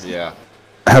Yes. lore. Yeah.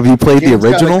 Have you played the Game's got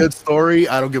a original? good story.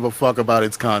 I don't give a fuck about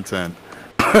its content.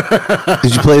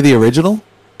 Did you play the original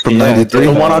from Yeah, '93?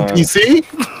 The one on PC?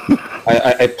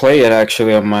 I play it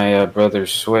actually on my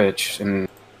brother's Switch, and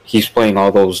he's playing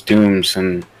all those Dooms,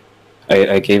 and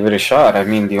I gave it a shot. I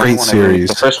mean, the only Great one series.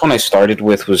 the first one I started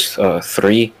with was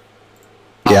 3.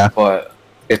 Yeah. But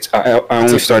I a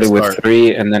only good started with start.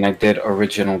 3, and then I did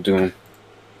original Doom.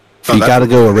 You gotta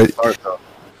go. Start, though.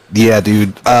 Yeah,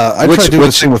 dude. I Which- tried doing the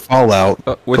which- same with Fallout,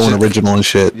 which going is- original and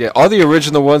shit. Yeah, all the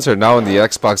original ones are now in the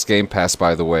Xbox Game Pass,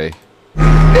 by the way.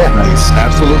 Yeah, nice.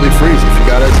 Absolutely free. So if you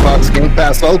got Xbox Game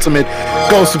Pass Ultimate,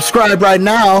 go subscribe right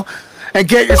now and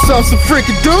get yourself some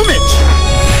freaking Doomage.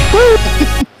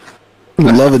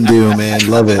 Loving Doom, man.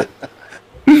 Love it.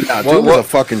 Nah, Doom was a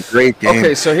fucking great game.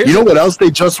 Okay, so here's you know what else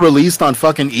they just released on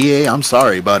fucking EA? I'm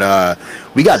sorry, but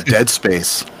we got Dead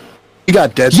Space. We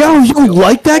got Dead Yo, Space. you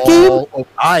like that game?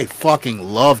 I fucking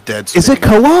love Dead Space. Is it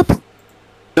co-op?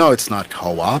 No, it's not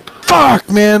co-op. Fuck,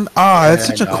 man. That's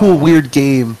Yeah, such I a cool, know. weird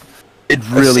game. It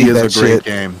really seen is a that great shit.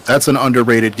 game. That's an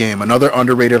underrated game. Another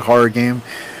underrated horror game,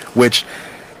 which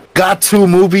got 2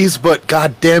 movies, but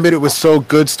god damn it, it was so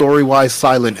good story-wise.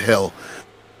 Silent Hill.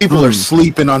 People are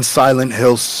sleeping on Silent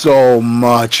Hill so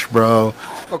much, bro.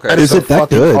 Okay. That Is is a it that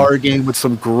fucking good? horror game with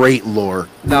some great lore.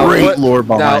 Now, Great what- lore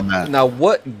behind now, that. Now,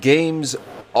 what games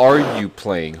are you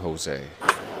playing, Jose?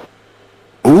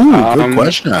 Ooh, good Um,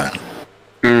 question.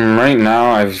 Right now,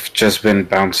 I've just been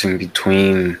bouncing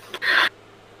between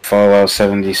Fallout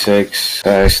 76.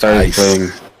 I started Nice.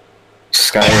 playing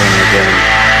Skyrim again.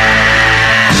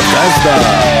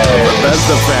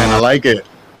 Bethesda fan, I like it.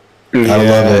 I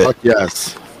love it. Fuck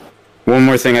yes. One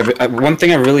more thing. One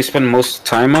thing I really spend most of the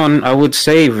time on, I would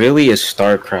say, really is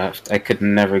StarCraft. I could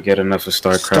never get enough of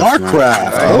StarCraft. man.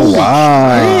 StarCraft. Oh, Holy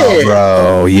wow, shit.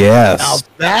 bro. Now Yes.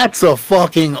 that's a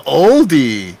fucking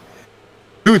oldie.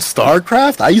 Dude,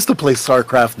 StarCraft? I used to play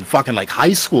StarCraft in fucking like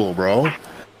high school, bro.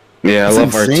 Yeah, I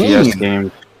That's love insane. RTS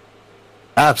games.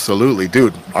 Absolutely,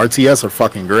 dude. RTS are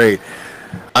fucking great.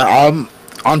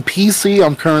 On PC,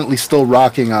 I'm currently still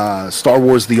rocking Star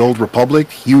Wars: The Old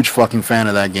Republic. Huge fucking fan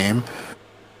of that game.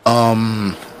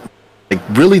 Like,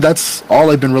 really, that's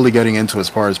all I've been really getting into as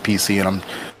far as PC, and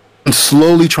I'm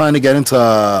slowly trying to get into,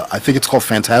 I think it's called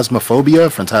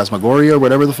Phantasmagoria,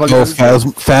 whatever the fuck it is.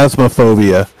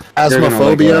 Phasmophobia.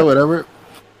 Phasmophobia, whatever.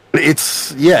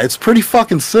 It's pretty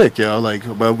fucking sick, yo. Like,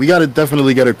 but we gotta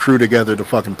definitely get a crew together to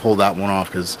fucking pull that one off,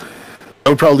 because it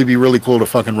would probably be really cool to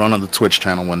fucking run on the Twitch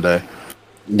channel one day.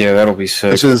 Yeah, that'll be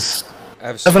sick. Which is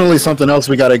definitely something else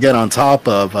we gotta get on top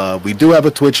of. We do have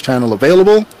a Twitch channel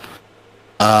available.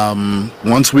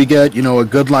 Once we get, a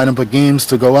good lineup of games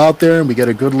to go out there and we get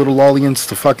a good little audience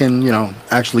to fucking,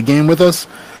 actually game with us,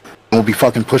 we'll be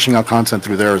fucking pushing out content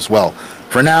through there as well.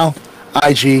 For now,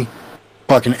 IG,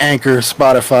 fucking Anchor,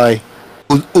 Spotify,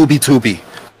 UbiTubi.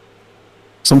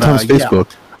 Sometimes Facebook.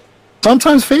 Yeah.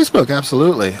 Sometimes Facebook,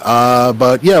 absolutely.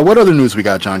 But yeah, what other news we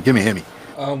got, John? Hit me.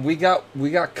 We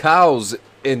got cows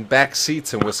in back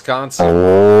seats in Wisconsin.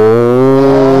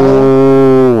 Oh,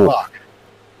 fuck.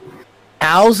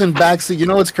 Cows in backseat. You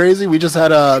know what's crazy? We just had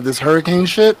this hurricane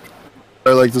shit,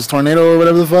 or like this tornado or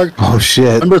whatever the fuck. Oh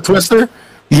shit! Remember Twister?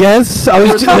 Yes,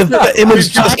 the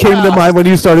image just came to mind when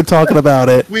you started talking about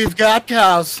it. We've got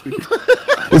cows.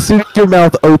 As soon as your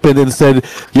mouth opened and said,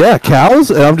 "Yeah, cows,"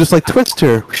 and I'm just like,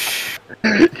 Twister.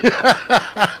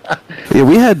 Yeah,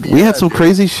 we had some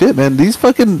crazy shit, man.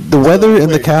 The weather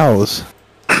and the cows.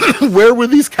 Where were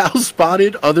these cows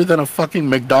spotted other than a fucking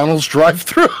McDonald's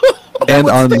drive-thru? And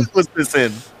what on state was this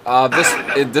in?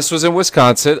 This was in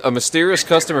Wisconsin. A mysterious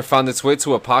customer found its way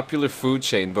to a popular food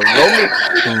chain, but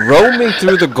roaming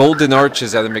through the golden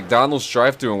arches at a McDonald's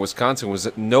drive-thru in Wisconsin was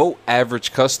no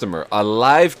average customer. A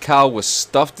live cow was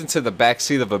stuffed into the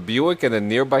backseat of a Buick, and a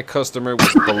nearby customer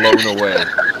was blown away.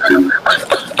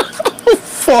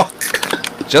 Fuck.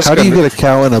 How do you get a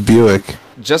cow in a Buick?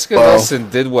 Jessica Nelson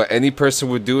did what any person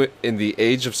would do in the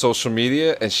age of social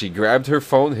media, and she grabbed her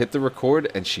phone, hit the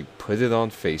record, and she put it on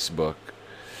Facebook.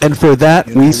 And for that,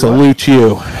 we salute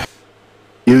you.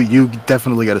 You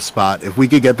definitely get a spot. If we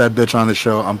could get that bitch on the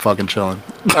show, I'm fucking chilling.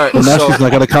 All right, well, now she's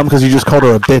not gonna come because you just called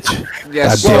her a bitch.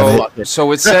 Yeah,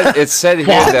 so it said here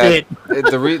that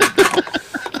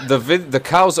the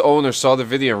cow's owner saw the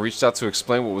video and reached out to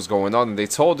explain what was going on, and they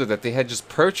told her that they had just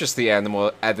purchased the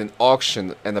animal at an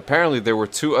auction, and apparently there were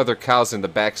 2 other cows in the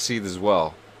back seat as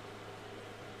well.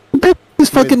 These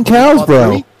fucking cows,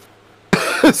 bro.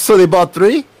 So they bought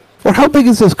 3? Or how big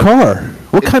is this car?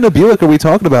 What kind of Buick are we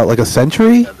talking about? Like a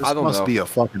Century? Yeah, this must be a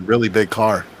fucking really big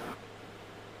car.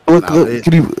 Look,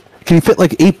 can you fit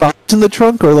like 8 boxes in the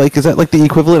trunk, or like is that like the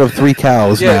equivalent of 3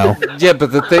 cows now? Yeah,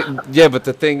 but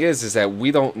the thing is that we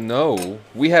don't know.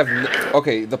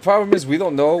 Okay, the problem is we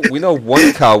don't know. We know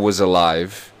 1 cow was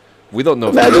alive. We don't know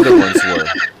if the other ones were.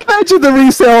 Imagine the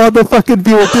resale on the fucking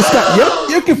Buick. This guy, yep,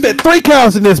 you can fit 3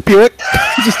 cows in this Buick.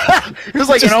 He was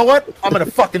like, you know what? I'm gonna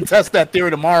fucking test that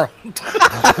theory tomorrow.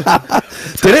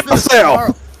 Did it for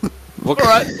sale? All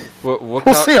right.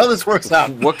 We'll see how this works out.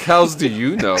 What cows do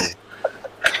you know?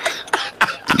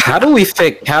 How do we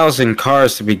fit cows in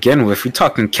cars to begin with? We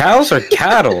talking cows or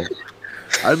cattle?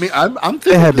 I mean, I'm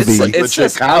thinking it had to be. Like it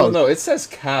says cows. I don't know. It says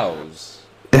cows.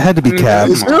 It had to be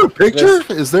calves. Is there a picture?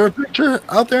 Is there a picture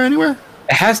out there anywhere?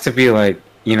 It has to be like,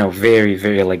 very,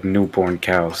 very like newborn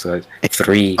cows. Like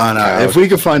 3 cows. If we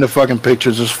could find a fucking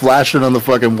picture, just flash it on the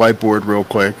fucking whiteboard real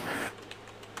quick.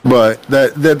 But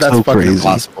that's so fucking crazy.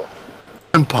 impossible.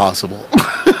 Impossible.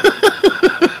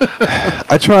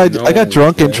 I got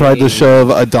drunk and tried to shove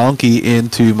a donkey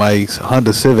into my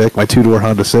Honda Civic, my 2-door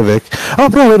Honda Civic. Oh,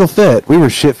 bro, it'll fit. We were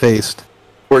shit-faced.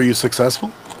 Were you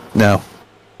successful? No.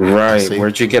 Right.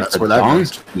 Where'd you get the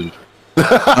donkey?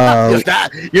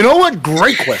 You know what?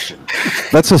 Great question.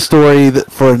 That's a story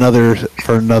for another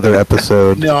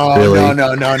episode. No, really.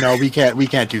 No. We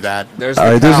can't do that. There's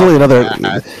really another.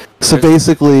 So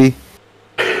basically,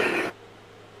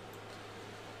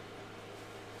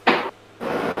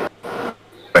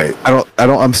 wait.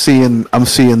 I'm seeing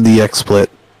the XSplit.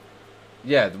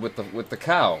 Yeah, with the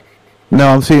cow. No,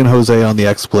 I'm seeing Jose on the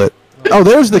XSplit. Oh,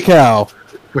 there's the cow.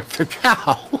 With the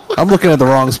cow. I'm looking at the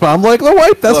wrong spot. I'm like, the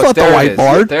white. That's Look, not the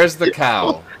whiteboard. There's the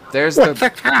cow. There's the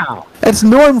cow. It's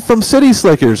Norm from City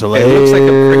Slickers. It looks like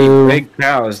a pretty big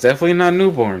cow. It's definitely not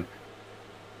newborn.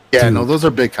 Yeah, no, those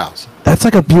are big cows. That's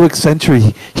like a Buick Century.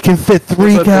 You can fit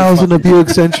 3 cows in a Buick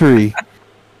Century.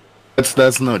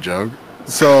 That's no joke.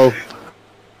 So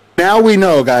now we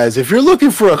know, guys, if you're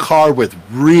looking for a car with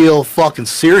real fucking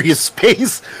serious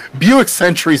space, Buick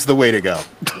Century's the way to go.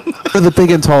 For the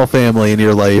big and tall family in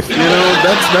your life. You know,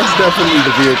 that's definitely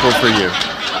the vehicle for you.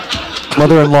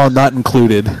 Mother-in-law not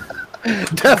included.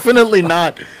 Definitely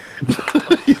not.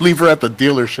 You leave her at the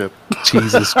dealership.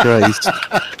 Jesus Christ.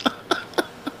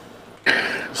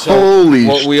 Holy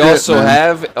what we shit, also man.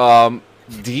 have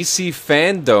DC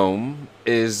Fandom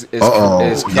is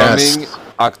Uh-oh, coming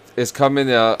yes. is coming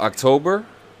October.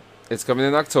 It's coming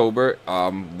in October.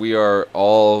 I'm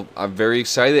very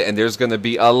excited, and there's gonna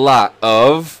be a lot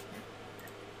of.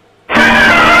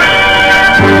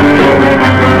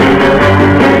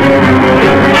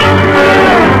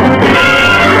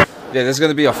 Yeah, there's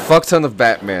gonna be a fuck ton of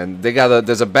Batman.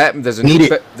 There's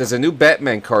a new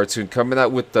Batman cartoon coming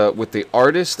out with the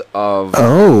artist of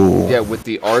Oh. yeah, with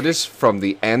the artist from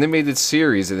the animated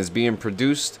series, and it's being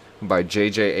produced by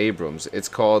J.J. Abrams. It's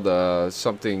called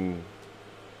something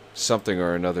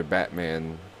or another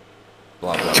Batman.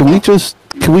 Blah blah. Can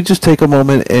we just take a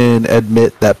moment and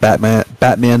admit that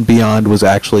Batman Beyond was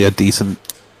actually a decent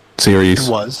series?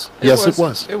 It was. Yes, it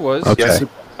was. It was. Okay. Yes,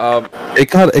 It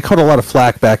caught a lot of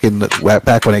flack back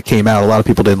when it came out. A lot of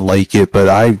people didn't like it, but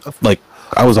I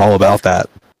was all about that.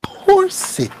 of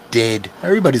course it did.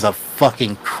 Everybody's a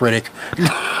fucking critic. What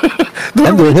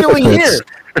And are we they're doing hypocrites. here?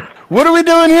 What are we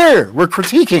doing here? We're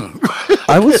critiquing.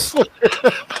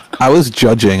 I was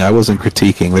judging. I wasn't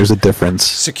critiquing. There's a difference.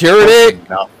 Security.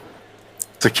 No.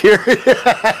 Security.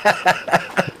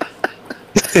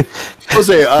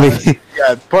 Jose,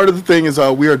 yeah, part of the thing is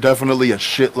we are definitely a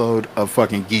shitload of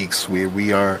fucking geeks.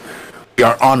 We are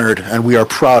honored and we are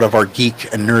proud of our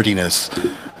geek and nerdiness,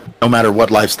 no matter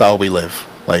what lifestyle we live.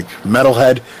 Like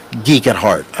metalhead, geek at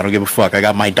heart. I don't give a fuck. I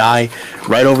got my die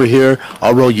right over here.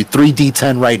 I'll roll you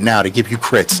 3d10 right now to give you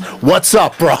crits. What's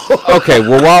up, bro? Okay,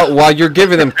 well while you're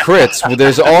giving them crits, well,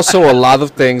 there's also a lot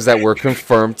of things that were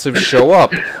confirmed to show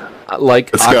up,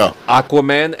 like Let's go.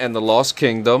 Aquaman and the Lost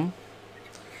Kingdom.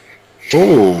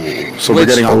 Oh, so we're Which-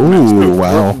 getting Oh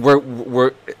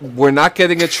wow! We're not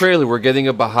getting a trailer. We're getting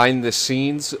a behind the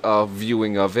scenes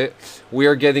viewing of it. We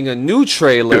are getting a new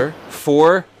trailer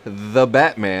for The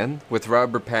Batman with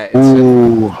Robert Pattinson.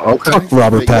 Ooh, okay. Fuck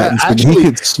Robert Yeah, Pattinson. actually, He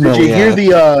could smell did you hear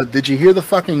that. Did you hear the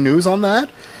fucking news on that?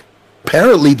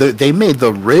 Apparently, they made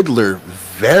the Riddler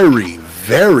very,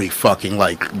 very fucking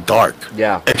dark.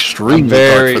 Yeah. Extremely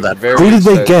Very, dark for that. very Who did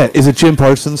they excited. get? Is it Jim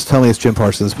Parsons? Tell me it's Jim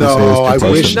Parsons. Please say it's No, I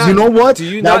Jim wish. Parsons. You know what? Do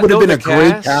you That not would have know been a the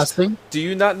great cast? casting. Do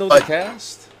you not know the But-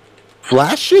 cast?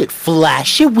 Flash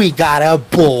it. We got a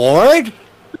board.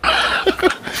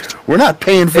 We're not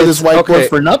paying for this whiteboard okay.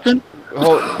 for nothing.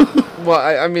 Well,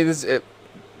 I mean,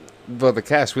 well, the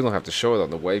cast, we don't have to show it on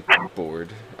the whiteboard.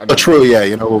 I mean, But true, yeah.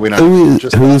 You know what? We're not.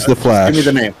 Who's the Flash? Give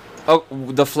me the name. Oh,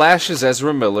 the Flash is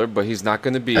Ezra Miller, but he's not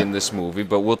going to be in this movie.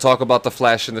 But we'll talk about the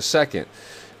Flash in a second.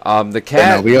 The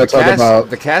cast, we gotta talk about-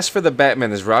 the cast for the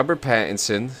Batman is Robert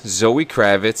Pattinson, Zoe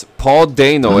Kravitz, Paul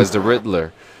Dano as the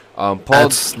Riddler.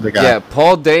 That's the guy. Yeah,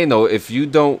 Paul Dano. If you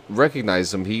don't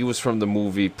recognize him, he was from the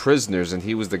movie Prisoners, and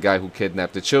he was the guy who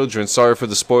kidnapped the children. Sorry for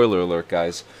the spoiler alert,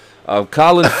 guys.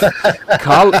 Colin,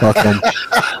 Fuck them.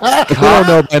 If they don't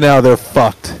know by now, they're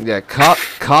fucked. Yeah,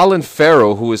 Colin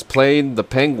Farrell, who is playing the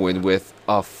Penguin with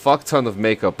a fuck ton of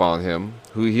makeup on him,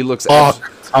 who he looks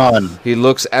he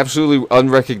looks absolutely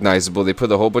unrecognizable. They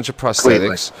put a whole bunch of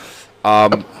prosthetics.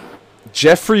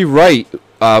 Jeffrey Wright,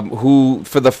 who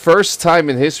for the first time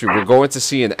in history, we're going to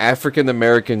see an African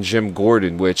American Jim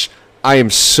Gordon, which I am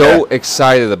so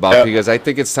excited about because I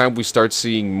think it's time we start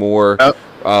seeing more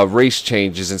race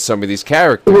changes in some of these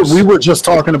characters. We were just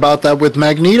talking about that with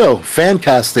Magneto fan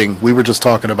casting. We were just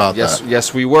talking about that.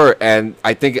 Yes, we were, and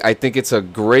I think it's a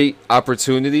great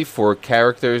opportunity for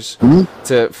characters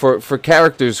for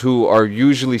characters who are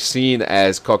usually seen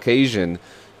as Caucasian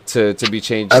to be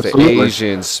changed Absolutely. to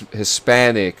Asians,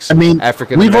 Hispanics. I mean,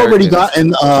 African we've already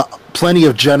Americans. gotten plenty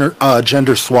of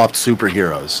gender swapped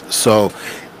superheroes, so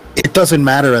it doesn't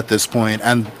matter at this point.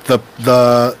 And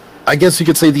the I guess you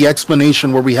could say the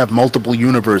explanation where we have multiple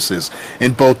universes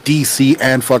in both DC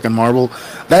and fucking Marvel,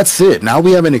 that's it. Now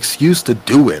we have an excuse to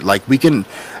do it. Like, we can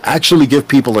actually give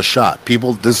people a shot,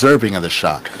 people deserving of the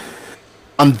shot.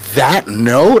 On that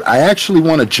note, I actually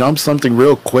want to jump something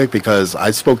real quick because I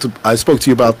spoke to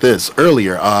you about this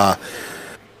earlier.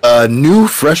 A new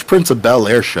Fresh Prince of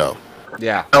Bel-Air show.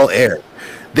 Yeah. Bel-Air.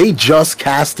 They just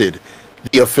casted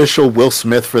the official Will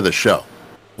Smith for the show.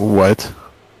 What?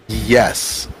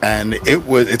 Yes, and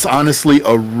it's honestly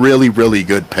a really, really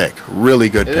good pick. Really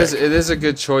good pick. It is a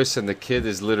good choice, and the kid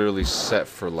is literally set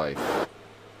for life.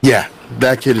 Yeah,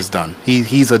 that kid is done.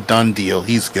 He's a done deal.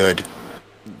 He's good.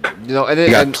 You know,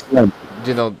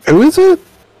 you know, Who is it?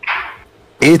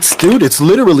 It's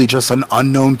literally just an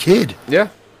unknown kid. yeah.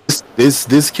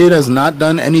 This kid has not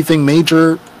done anything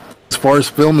major as far as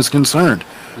film is concerned.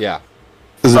 Yeah.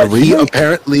 Is it a But he remake?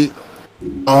 apparently,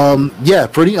 yeah,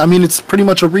 it's pretty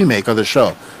much a remake of the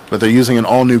show, but they're using an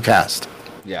all new cast.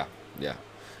 Yeah, yeah.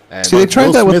 And See, they tried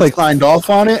Will that with Smith like signed off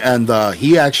on it, and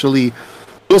he actually,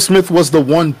 Will Smith was the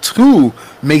one to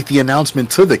make the announcement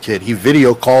to the kid. He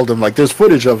video called him, like there's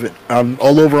footage of it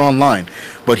all over online,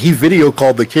 but he video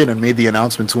called the kid and made the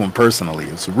announcement to him personally.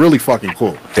 It's really fucking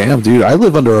cool. damn, dude, I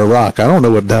live under a rock. I don't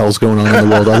know what the hell's going on in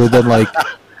the world other than like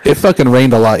it fucking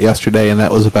rained a lot yesterday, and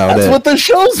that was about That's it. what the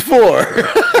show's for.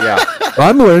 yeah.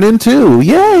 I'm learning too.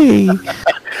 Yay! All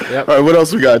right, what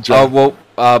else we got, John?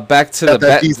 Back to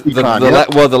That DC con, yep.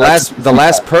 the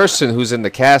last person who's in the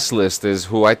cast list is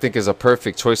who I think is a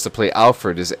perfect choice to play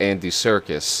Alfred is Andy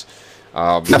Serkis.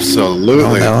 Absolutely.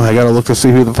 Oh, no, I gotta look to see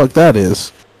who the fuck that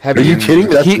is. Have Are you kidding?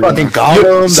 That's fucking You,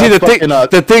 Gollum. see the that's thing. fucking,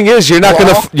 The thing is, you're not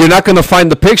Claw. gonna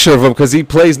find the picture of him because he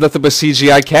plays nothing but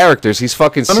CGI characters. He's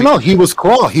fucking. No, he was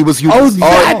Claw. He was Oh, Ulysses.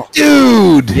 that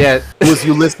dude! Yeah, He was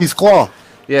Ulysses Claw.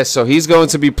 yeah. So he's going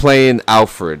to be playing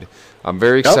Alfred. I'm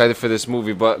very excited for this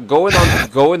movie. But going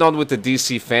on with the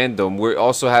DC fandom, we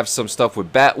also have some stuff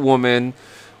with Batwoman,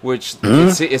 which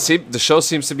the show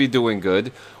seems to be doing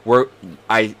good.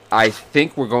 I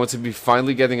think we're going to be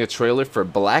finally getting a trailer for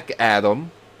Black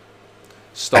Adam.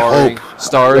 Starring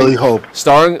really hope.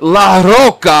 starring La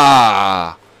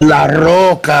Roca. La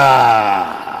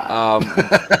Roca.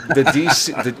 The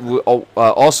DC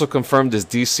also confirmed is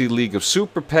DC League of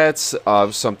Super Pets.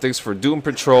 Some things for Doom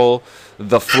Patrol,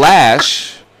 The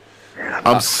Flash.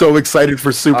 I'm so excited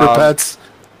for Super Pets.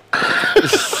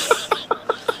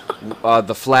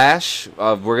 The Flash.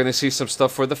 We're gonna see some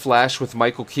stuff for The Flash with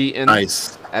Michael Keaton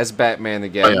Nice. as Batman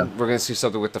again. Oh, yeah. We're gonna see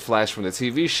something with The Flash from the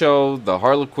TV show, the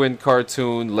Harlequin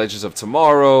cartoon, Legends of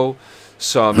Tomorrow,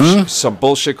 some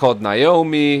bullshit called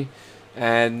Naomi,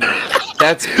 and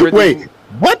that's pretty. Wait,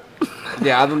 what?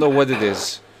 Yeah, I don't know what it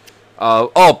is.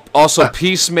 Also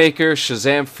Peacemaker,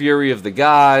 Shazam Fury of the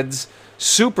Gods,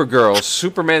 Supergirl,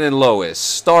 Superman and Lois,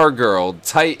 Stargirl,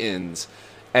 Titans,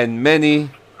 and many,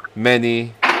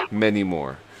 many, many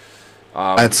more.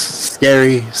 That's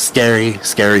scary, scary,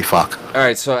 scary fuck. All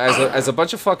right, so as a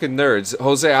bunch of fucking nerds,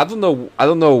 Jose, I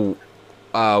don't know,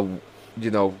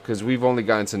 because we've only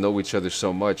gotten to know each other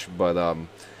so much, but I'm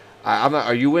not.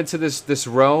 Are you into this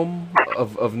realm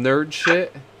of nerd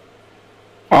shit?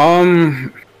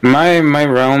 My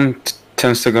realm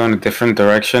tends to go in a different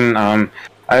direction.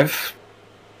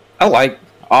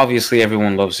 Obviously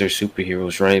everyone loves their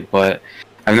superheroes, right? But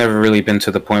I've never really been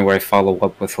to the point where I follow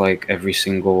up with like every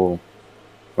single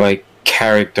like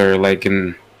character like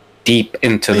in deep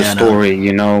into the Yeah, I know. story,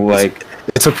 you know, like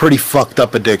It's a pretty fucked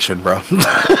up addiction, bro.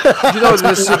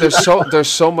 There's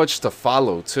so much to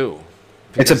follow too.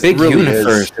 it's a big really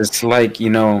universe. It's like, you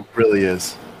know, really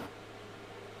is.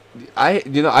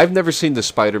 I've never seen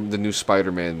the new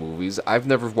Spider-Man movies. I've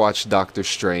never watched Doctor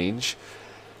Strange.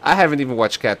 I haven't even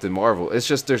watched Captain Marvel. It's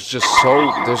just there's just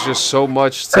so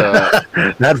much to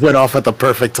That went off at the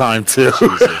perfect time too.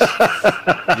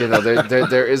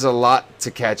 there is a lot to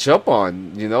catch up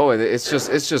on, and it's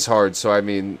just hard. So I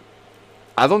mean,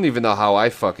 I don't even know how I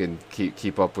fucking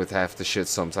keep up with half the shit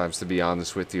sometimes, to be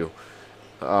honest with you.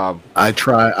 I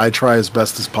try as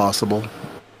best as possible.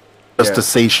 Just Yeah. to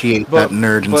satiate that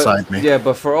nerd inside me. Yeah,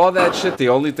 but for all that shit, the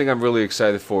only thing I'm really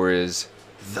excited for is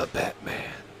the Batman.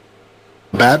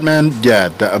 Batman, yeah.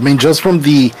 I mean, just from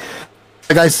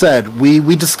like I said,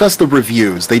 we discussed the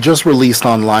reviews. They just released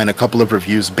online a couple of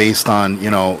reviews based on,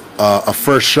 a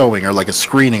first showing or like a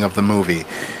screening of the movie.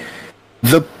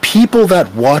 The people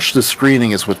that watch the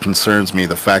screening is what concerns me.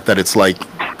 The fact that it's like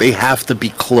they have to be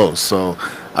close. So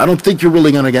I don't think you're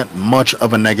really going to get much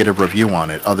of a negative review on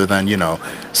it other than,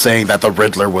 saying that the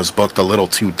Riddler was booked a little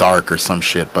too dark or some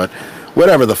shit. But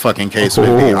whatever the fucking case may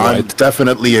be, I'm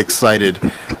definitely excited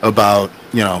about,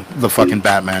 the fucking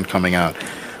Batman coming out.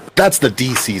 That's the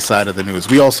DC side of the news.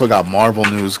 We also got Marvel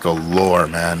news galore,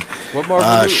 man. What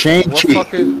Marvel? Shang-Chi.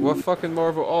 What fucking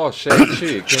Marvel? Oh,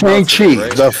 Shang-Chi. Shang-Chi,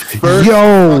 Right? the first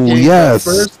yes.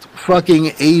 the first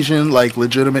fucking Asian, like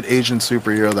legitimate Asian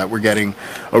superhero that we're getting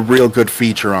a real good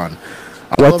feature on.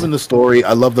 I'm What? loving the story.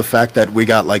 I love the fact that we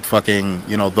got like fucking,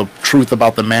 the truth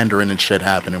about the Mandarin and shit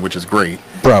happening, which is great.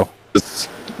 Bro,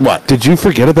 What? did you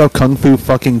forget about Kung Fu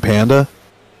fucking Panda?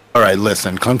 All right,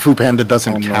 listen. Kung Fu Panda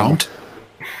doesn't count.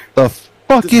 The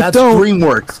fuck you That's don't.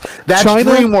 DreamWorks. That's China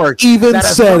DreamWorks. even That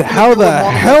has said, nothing how to do the with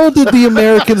Marvel." hell did the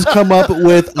Americans come up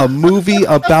with a movie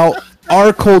about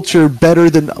our culture better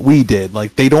than we did?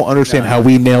 Like, they don't understand how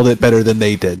we nailed it better than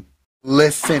they did.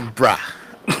 Listen, bruh.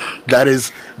 That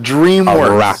is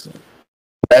DreamWorks.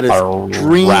 That is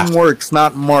DreamWorks,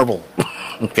 not Marvel.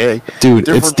 Okay? Dude,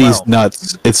 Different it's these realm.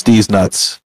 nuts. It's these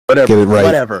nuts. Whatever. Get it right.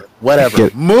 Whatever.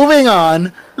 Get- Moving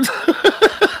on.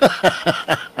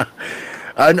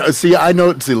 I know. See,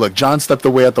 look, John stepped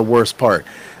away at the worst part.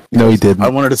 No, he didn't. I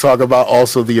wanted to talk about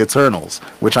also the Eternals,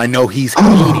 which I know he's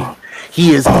hating.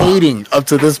 He is hating up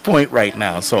to this point right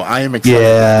now, so I am excited to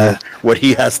hear what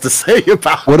he has to say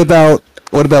about. What about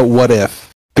What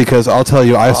If? Because I'll tell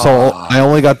you, I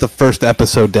only got the first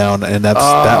episode down, and that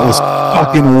was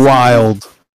fucking wild.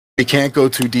 We can't go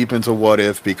too deep into What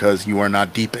If because you are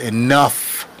not deep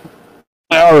enough.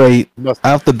 All right, I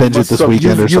have to binge it this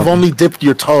weekend or something. You've only dipped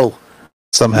your toe.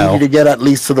 Somehow. You need to get at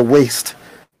least to the waist.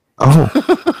 Oh,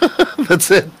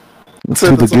 that's it.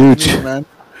 to the gooch. Need, man.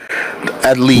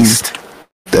 At least.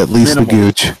 At least minimal. The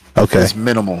gooch. Okay. It's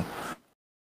minimal.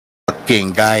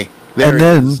 Fucking guy.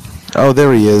 There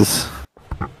there he is.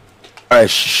 All right,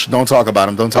 shh, don't talk about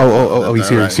him. Don't talk. Oh, he's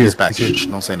here. Right, he's back. He's here. Shh,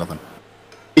 don't say nothing.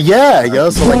 Yeah, yo.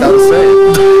 So like I was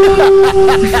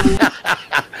saying.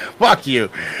 Fuck you.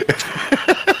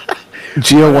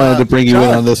 Gio wanted to bring you in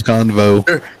on this convo.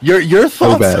 Your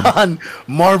thoughts on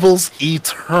Marvel's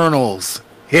Eternals?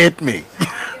 Hit me.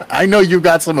 I know you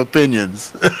got some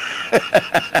opinions.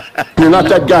 You're not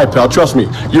that guy, pal. Trust me.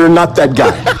 You're not that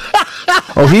guy.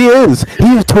 Oh, he is.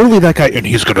 He is totally that guy, and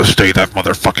he's gonna stay that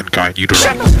motherfucking guy. You don't.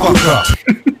 Shut the fuck up.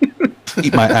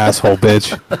 Eat my asshole,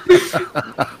 bitch.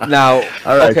 Now,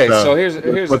 all right, okay. So here's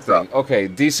the thing. Okay,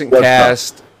 decent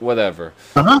cast, whatever.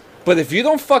 But if you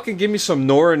don't fucking give me some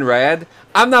Norrin Rad,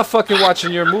 I'm not fucking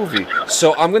watching your movie.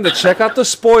 So I'm gonna check out the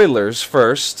spoilers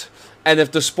first. And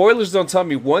if the spoilers don't tell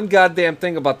me one goddamn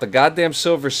thing about the goddamn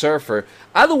Silver Surfer,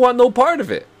 I don't want no part of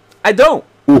it. I don't.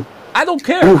 I don't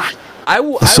care.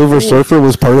 The Silver Surfer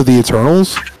was part of the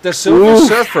Eternals? The Silver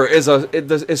Surfer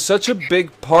is such a big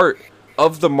part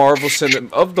of the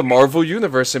Marvel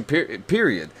universe and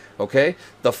period. Okay?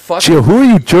 The fuck. Gio, who are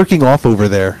you jerking off over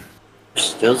there?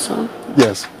 Still some?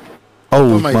 Yes.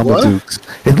 Oh, Mama Dukes.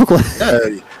 It looked like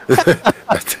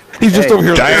he's just over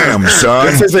here. Damn, son.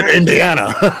 This isn't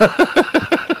Indiana.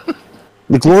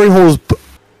 The glory hole's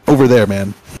over there,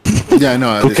 man. Yeah, I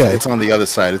know. Okay. It's on the other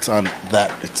side. It's on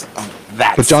that.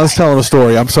 But John's telling a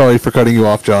story. I'm sorry for cutting you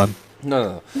off, John.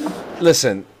 No.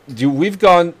 Listen, we've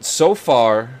gone so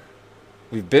far.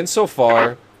 We've been so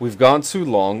far. We've gone too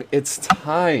long. It's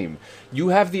time. You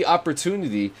have the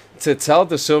opportunity to tell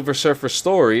the Silver Surfer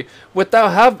story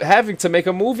without having to make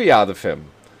a movie out of him.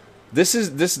 This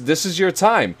is your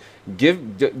time.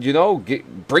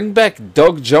 Bring back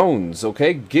Doug Jones,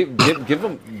 okay? Give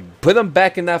him, put him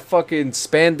back in that fucking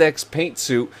spandex paint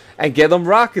suit and get him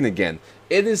rocking again.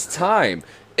 It is time.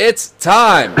 It's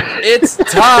time. It's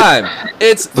time.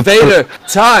 It's Vader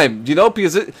time.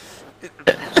 Because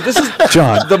this is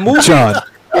John. The movie. John,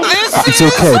 it's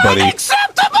okay, buddy.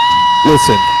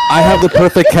 Listen, I have the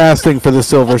perfect casting for the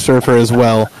Silver Surfer as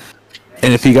well.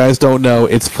 And if you guys don't know,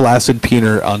 it's Flaccid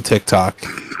Peener on TikTok.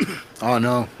 Oh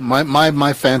no,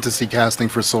 my fantasy casting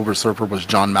for Silver Surfer was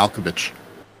John Malkovich.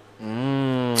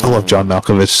 I love John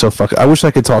Malkovich so fucking. I wish I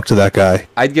could talk to that guy.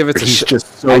 I'd give it to. He's just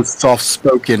so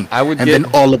soft-spoken. Then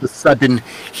all of a sudden,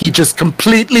 he just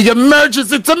completely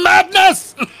emerges into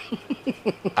madness.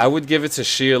 I would give it to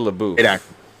Shia LaBeouf.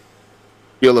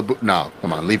 Shia LaBeouf. No,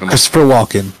 come on, leave him. Christopher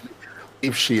Walken.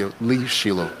 Leave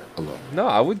Sheila alone. No,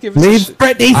 I would give it. Leave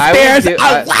Britney Spears.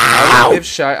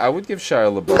 I would give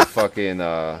Shia LaBeouf fucking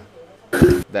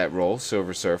that role,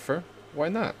 Silver Surfer. Why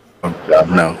not?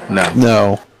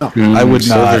 No. I would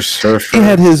not. He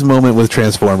had his moment with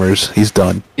Transformers. He's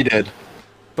done. He did.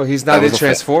 But he's not in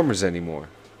Transformers anymore.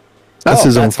 That's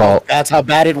his own fault. That's how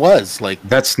bad it was. Like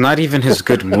That's not even his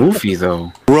good movie,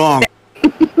 though. Wrong.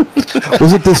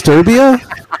 Was it Disturbia?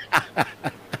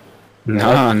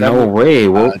 No way.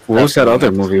 What was that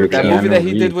other movie? With That Keanu movie that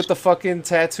he did Reeves? with the fucking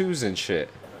tattoos and shit.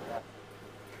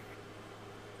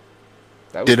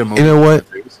 did a movie. You know what?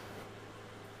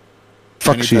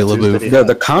 Fuck Any Shia tattoos that LaBeouf. he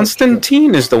The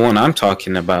Constantine is the one I'm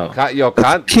talking about.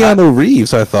 Keanu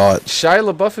Reeves, I thought. Shia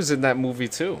LaBeouf is in that movie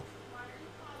too.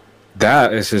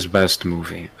 That is his best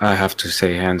movie. I have to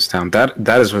say, hands down.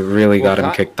 That is what really got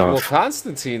him kicked off. Well,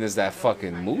 Constantine is that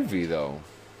fucking movie though.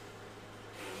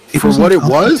 For what it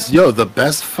was, the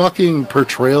best fucking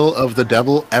portrayal of the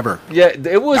devil ever. Yeah,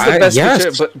 it was the best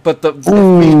picture, but the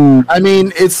I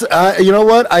mean, it's you know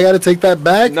what? I got to take that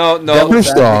back. No.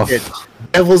 First off,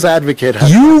 Devil's Advocate.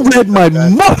 You read my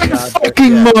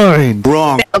motherfucking mind.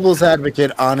 Wrong. Devil's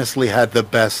Advocate honestly had the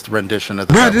best rendition of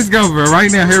the. Bro, just go, bro.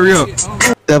 Right now, hurry up.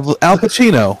 Al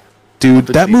Pacino. Dude,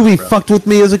 that movie fucked with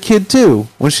me as a kid too.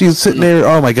 When she was sitting there,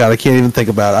 oh my god, I can't even think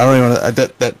about it. I don't even want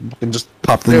to. That just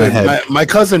popped in my head. My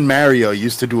cousin Mario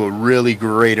used to do a really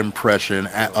great impression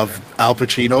of Al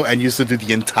Pacino and used to do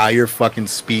the entire fucking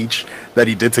speech that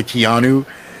he did to Keanu.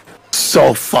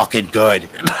 So fucking good.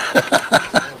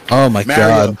 Oh my Mario,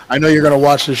 god. I know you're gonna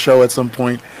watch this show at some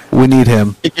point. We need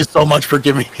him. Thank you so much for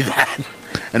giving me that.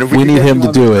 And if We can need get him you to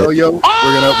on do the it. show, yo, we're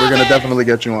gonna definitely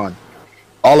get you on.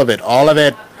 All of it. All of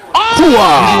it. Hoo-ah! Can you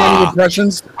do any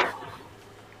impressions?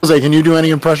 Jose, can you do any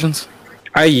impressions?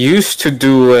 I used to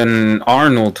do an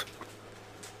Arnold.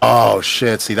 Oh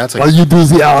shit! See, that's Why a you do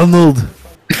the Arnold?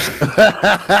 I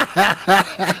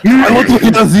want to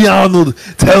hear the Arnold.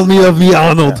 Tell me of the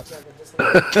Arnold.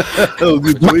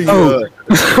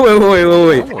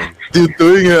 Wait. dude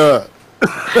doing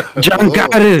John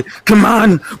got it. Come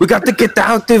on. We got to get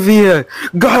out of here.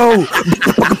 Go.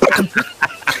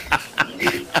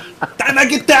 Time to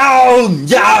get down.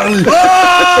 Yeah.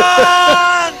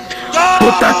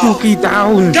 Put that cookie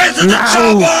down.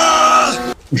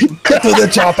 Now. Get to the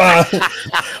chopper.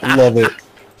 Love it.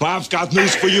 Bob's got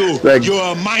news for you. Thank you.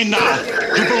 You're mine now.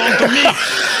 You belong to me.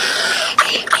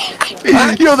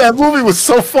 Yo, that movie was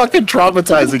so fucking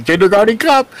traumatizing. Kindergarten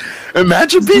Cop.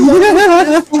 Imagine being one of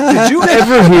them. Did you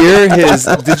ever hear his?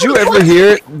 Did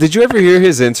you ever hear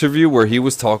his interview where he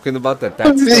was talking about that?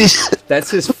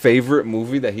 That's his favorite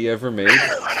movie that he ever made.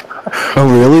 Oh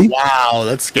really? Wow,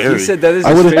 that's scary. He said that is I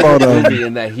his would've favorite thought, movie,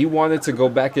 and that he wanted to go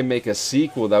back and make a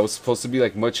sequel that was supposed to be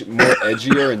like much more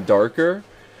edgier and darker.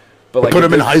 But like Put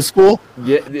him in high school.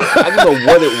 Yeah, I don't know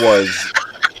what it was.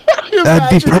 That'd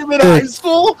be Imagine him in perfect. high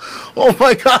school. Oh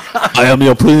my god. I am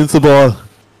your principal.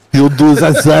 You'll do as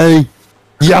I say.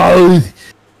 Yo.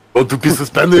 Going to be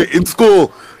suspended in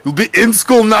school. You'll be in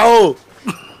school now.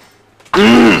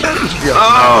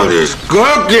 Oh, these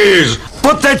cookies!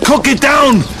 Put that cookie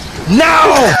down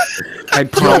now! I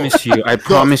promise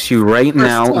you right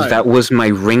now, time. that was my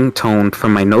ringtone for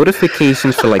my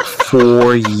notifications for like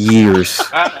 4 years.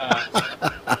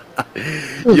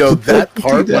 Yo, that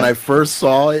part when I first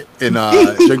saw it in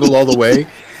Jingle All the Way,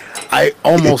 I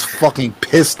almost fucking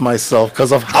pissed myself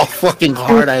because of how fucking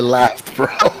hard I laughed, bro.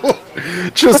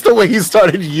 Just the way he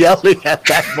started yelling at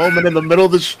that moment in the middle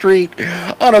of the street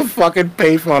on a fucking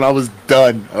payphone, I was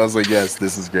done. I was like, yes,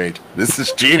 this is great. This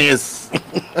is genius.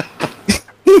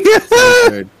 So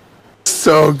good.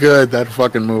 So good, that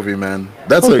fucking movie, man.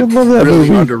 That's a Fucking love that really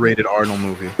movie. underrated Arnold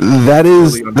movie.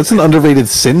 That's an underrated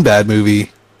Sinbad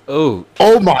movie. Oh,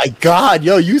 Oh my god,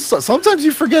 yo, sometimes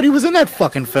you forget he was in that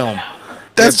fucking film.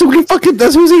 That's who he fucking.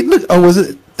 That's who's eating. Oh, was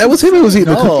it? That was him who was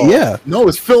eating the No, cookie. Yeah. no,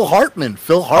 it's Phil Hartman.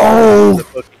 Phil Hartman.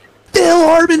 Oh, Phil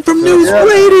Hartman from News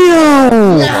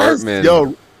Radio. Yes! Hartman.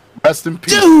 Yo, rest in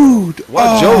peace. Dude.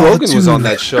 wow! Oh, Joe Rogan was dude. on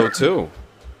that show too.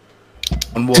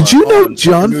 Did you know on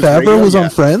John News Favreau Radio? was Yeah. on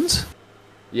Friends?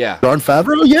 Yeah, John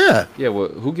Favreau? Yeah. yeah. Well,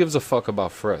 who gives a fuck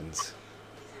about Friends?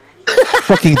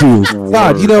 Fucking dude.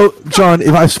 God, you know, John.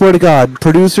 If I swear to God,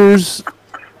 producers,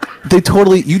 they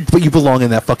totally but you belong in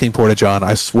that fucking porta john.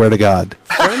 I swear to God.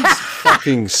 Friends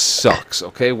fucking sucks.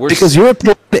 Okay, we're Because your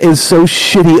opinion is so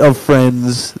shitty of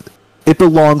Friends, it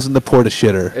belongs in the porta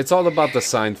shitter. It's all about the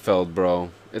Seinfeld, bro.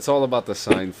 It's all about the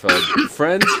Seinfeld.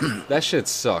 Friends, that shit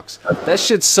sucks. That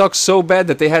shit sucks so bad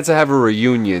that they had to have a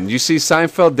reunion. You see,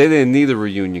 Seinfeld, they didn't need a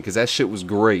reunion because that shit was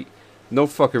great. No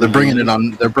fucking. They're bringing it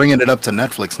reunion. on. They're bringing it up to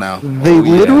Netflix now. They Oh,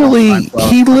 yeah. literally,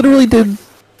 he literally did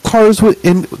cars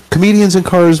in comedians in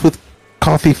cars with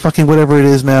coffee, fucking whatever it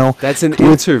is now. That's an With-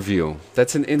 interview.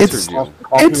 That's an It's interview.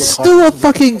 it's still a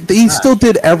fucking. He still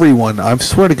did everyone. I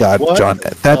swear to God, What? John.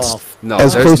 That's No,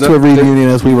 as there's close to no- a reunion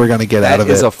as we were gonna get out That of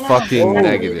is it. a fucking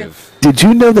negative. Did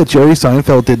you know that Jerry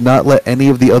Seinfeld did not let any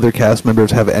of the other cast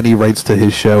members have any rights to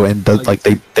his show, and does like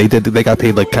they got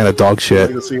paid like kind of dog shit.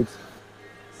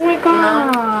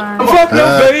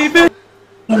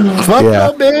 Fuck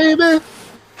Yeah. no, baby.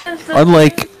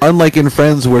 Unlike in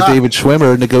Friends where David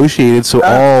Schwimmer negotiated so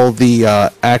all the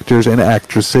actors and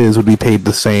actresses would be paid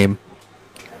the same.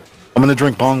 I'm gonna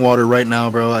drink bong water right now,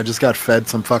 bro. I just got fed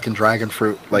some fucking dragon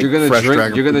fruit. Like You're gonna fresh drink.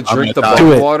 dragon You're gonna fruit. I'm drink the die. Do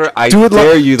bong it. water. I Do it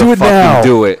dare like- you to do it fucking now.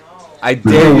 do it. I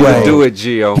dare No you way. to do it,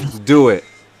 Gio. Do it.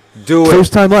 Do it.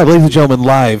 First time live, ladies and gentlemen,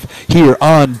 live here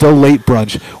on The Late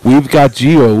Brunch. We've got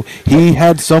Gio. He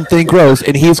had something gross,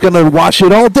 and he's going to wash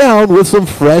it all down with some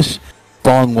fresh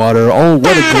bong water. Oh,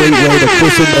 what a great way to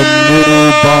christen the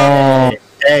new bong.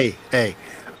 Hey,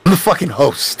 I'm the fucking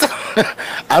host.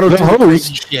 I don't The do the crazy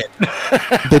host? shit.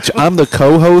 Bitch, I'm the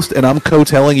co-host, and I'm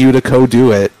co-telling you to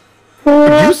co-do it.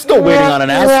 You still waiting on an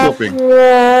ass whooping?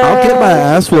 I'll get my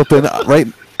ass whooping right.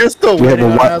 You're still We have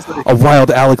waiting on an ass whooping. a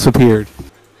wild Alex appeared.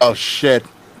 Oh shit!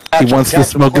 He wants to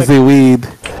smoke his weed.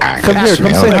 Come here,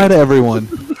 come say hi to everyone.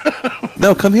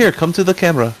 No, come here, come to the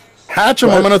camera. Hatch him!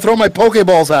 I'm gonna throw my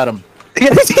Pokeballs at him.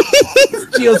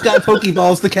 Gio's got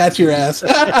Pokeballs to catch your ass.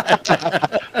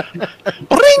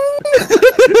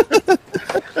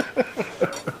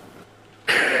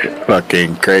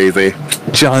 Fucking crazy.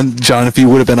 John, if you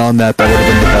would have been on that would have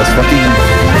been the best. Fucking.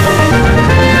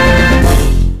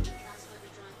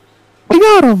 We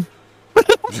got him.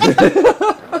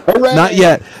 Not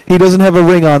yet. He doesn't have a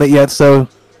ring on it yet, so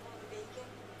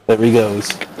there he goes.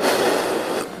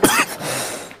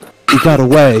 He got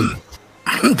away.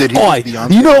 Did he? Oi,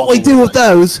 you know what we do with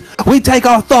those? We take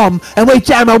our thumb and we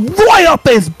jam it right up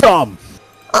his bum.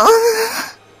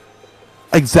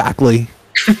 Exactly.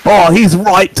 Oh, he's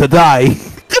right today.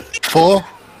 Full.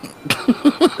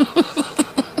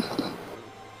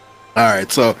 All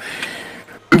right, so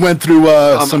we went through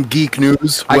some geek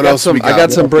news. What else we got? I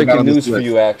got some breaking news for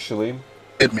you, actually.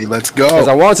 Hit me. Let's go. Because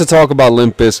I wanted to talk about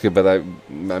Limp Bizkit, but I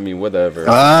mean, whatever.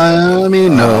 I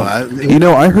mean, no.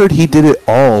 I heard he did it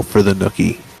all for the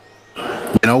Nookie.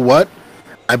 You know what?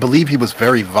 I believe he was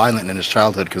very violent in his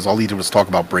childhood because all he did was talk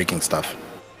about breaking stuff.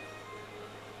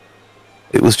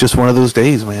 It was just one of those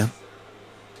days, man.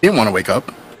 He didn't want to wake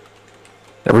up.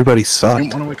 Everybody He sucked.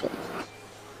 didn't want to wake up.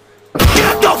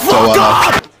 Get the fuck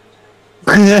up!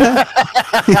 Yeah.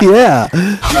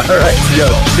 All right,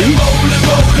 yo, see?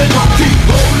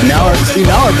 Now our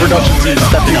production team is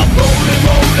stepping up.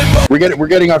 We're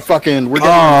getting our fucking.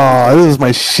 Oh, this is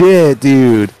my shit,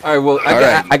 dude. All right, well,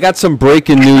 I got some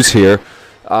breaking news here.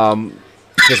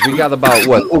 Because we got about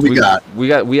what? What we got?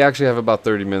 We actually have about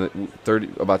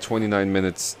 29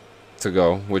 minutes to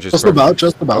go, which is just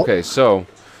perfect. about. Okay, so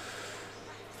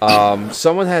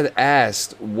someone had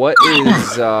asked what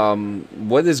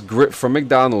is from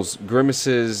McDonald's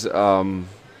Grimace's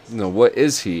what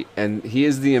is he? And he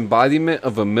is the embodiment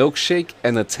of a milkshake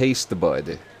and a taste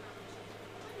bud.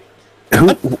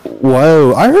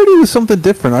 Whoa, I heard he was something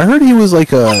different. I heard he was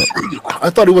like I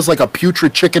thought it was like a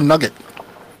putrid chicken nugget.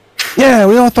 Yeah,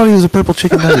 we all thought he was a purple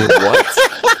chicken nugget. What?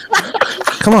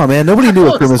 Come on, man. Nobody knew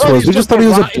what Grimace was. We just thought he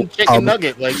was a chicken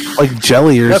nugget, like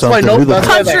jelly or something. That's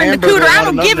why Punch her in the cooter. I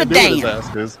don't give a damn.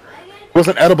 It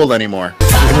wasn't edible anymore.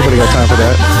 Nobody got time for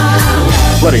that.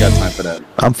 Nobody got time for that.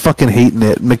 I'm fucking hating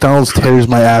it. McDonald's tears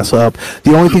my ass up.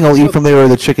 The only thing I'll eat from there are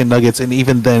the chicken nuggets, and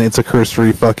even then, it's a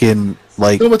cursory fucking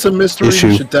You know what's a mystery issue.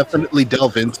 we should definitely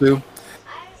delve into?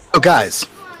 Oh, guys,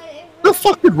 where the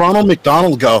fuck did Ronald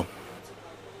McDonald go?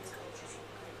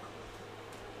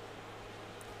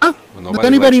 Well, Does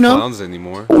anybody know? Clowns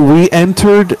anymore. We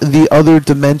entered the other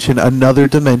dimension, another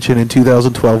dimension in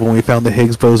 2012 when we found the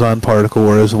Higgs boson particle,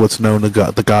 or as what's known as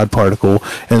the God particle,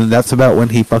 and that's about when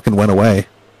he fucking went away.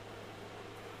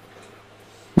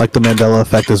 Like, the Mandela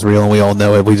effect is real, and we all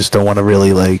know it. We just don't want to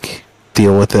really,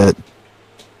 deal with it.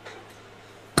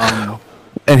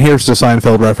 And here's the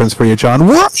Seinfeld reference for you, John.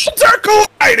 Worlds are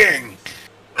colliding!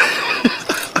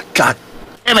 God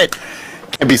damn it!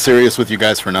 Can't be serious with you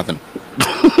guys for nothing.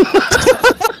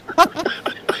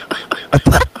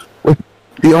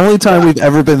 The only time we've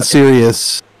ever been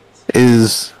serious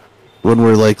is when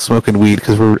we're smoking weed,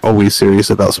 because we're always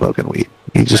serious about smoking weed.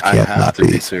 You just can't I have not to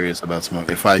be. be serious about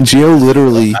smoking. If Gio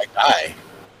literally, die.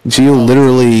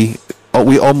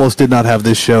 we almost did not have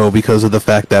this show because of the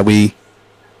fact that we.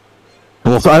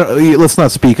 Well, let's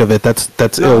not speak of it. That's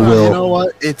ill will. You know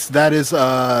what? That is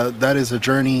a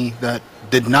journey that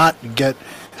did not get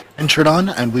ventured on,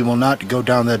 and we will not go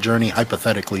down that journey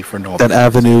hypothetically for no. That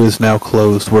avenue is now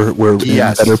closed. We're in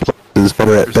better places,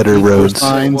 better roads.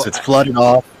 Signs. It's flooded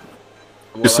off.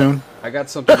 Too soon. I got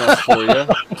something else for you. A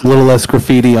little less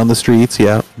graffiti on the streets.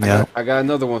 Yeah. I got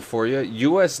another one for you.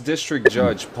 U.S. District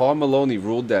Judge Paul Maloney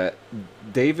ruled that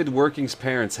David Working's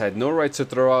parents had no right to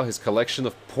throw out his collection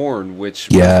of porn, which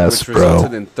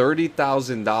resulted in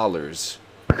 $30,000.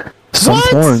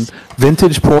 Porn,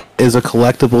 vintage porn is a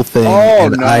collectible thing,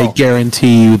 I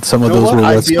guarantee you some of those were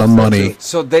worth some money.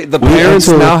 So the parents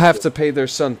now have to pay their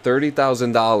son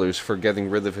 $30,000 for getting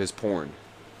rid of his porn.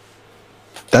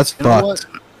 That's fucked.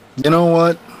 You know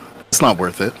what? It's not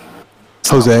worth it.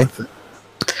 Jose?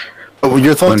 Oh,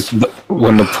 your thoughts?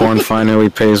 When the porn finally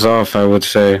pays off, I would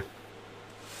say.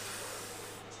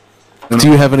 Do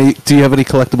you have any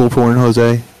collectible porn,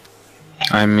 Jose?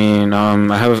 I mean,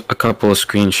 I have a couple of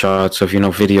screenshots of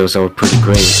videos that were pretty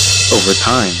great over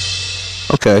time.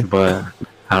 Okay. But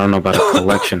I don't know about a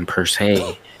collection per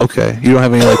se. Okay. You don't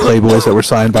have any Playboys that were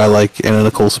signed by Anna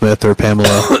Nicole Smith or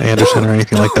Pamela Anderson or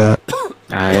anything like that?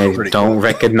 I don't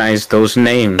recognize those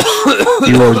names.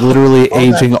 You are literally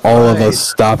aging all of us.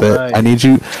 Stop it. I need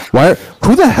you. Why?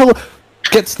 Who the hell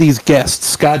gets these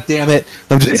guests? God damn it!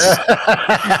 I'm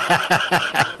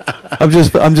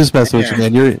just messing with you,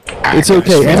 man. It's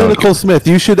okay. Anna Nicole Smith.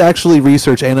 You should actually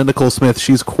research Anna Nicole Smith.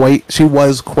 She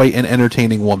was quite an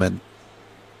entertaining woman.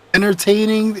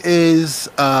 Entertaining is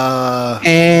that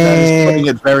is putting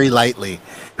it very lightly.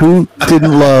 Who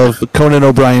didn't love Conan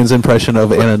O'Brien's impression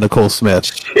of Anna Nicole Smith?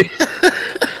 She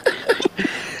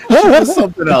was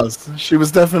something else. She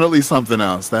was definitely something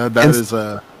else. That is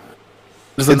an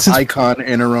icon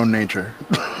in her own nature.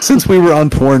 Since we were on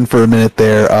porn for a minute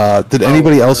there, did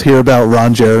anybody else hear about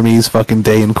Ron Jeremy's fucking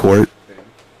day in court?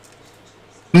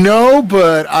 No,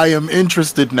 but I am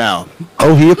interested now.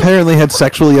 Oh, he apparently had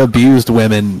sexually abused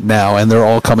women now, and they're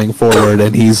all coming forward,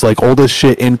 and he's like old as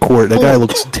shit in court. That guy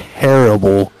looks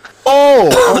terrible.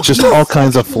 Just all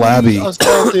kinds of flabby.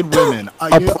 Assaulted women.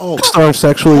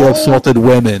 Sexually assaulted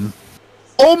women.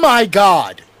 Oh my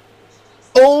god.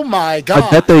 Oh my god.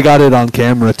 I bet they got it on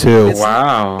camera too.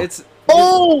 Wow.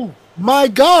 Oh my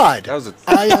god.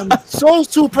 I am so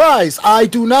surprised. I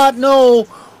do not know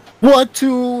what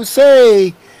to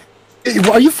say.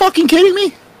 Are you fucking kidding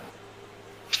me?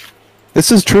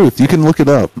 This is truth. You can look it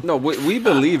up. No, we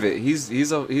believe it.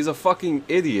 He's a fucking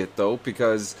idiot though,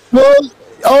 because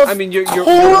I mean you're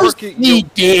working. He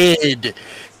did.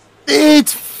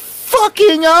 It's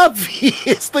fucking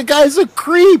obvious. The guy's a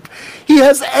creep. He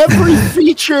has every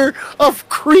feature of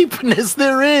creepiness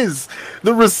there is.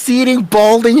 The receding,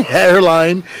 balding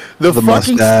hairline, the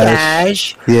fucking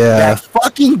mustache. stash, Yeah. that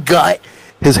fucking gut.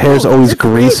 His hair's always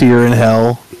greasier in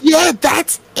hell. Yeah,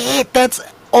 that's it. That's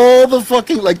all the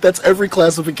fucking, like, that's every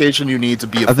classification you need to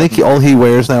be a I think all he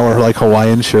wears now are like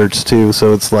Hawaiian shirts too,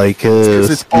 so it's like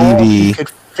it's all he could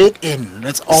fit in.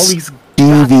 That's all he's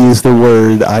Stevie is the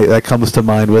word that comes to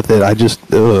mind with it. I just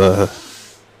yeah,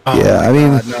 I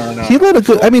mean, he led a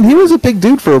good. I mean, he was a big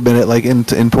dude for a minute, like in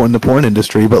the porn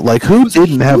industry. But like, who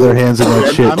didn't have their hands in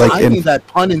that shit? I mean that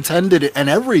pun intended and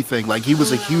everything. Like, he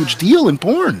was a huge deal in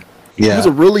porn. Yeah, he was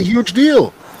a really huge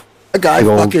deal. A guy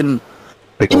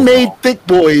he made thick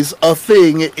boys a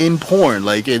thing in porn.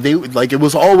 Like, it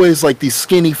was always like these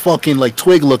skinny fucking like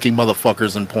twig looking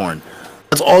motherfuckers in porn.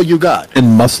 That's all you got.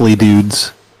 And muscly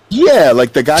dudes. Yeah,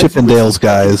 like the guys. Chippendales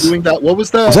guys. Doing that. What was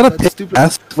that? Was that a stupid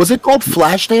ass? Was it called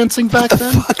flash dancing back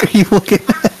then? What the fuck are you looking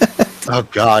at? Oh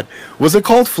god. Was it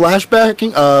called flash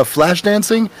dancing? Yeah.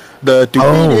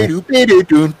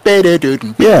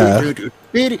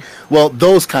 Well,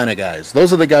 those kind of guys.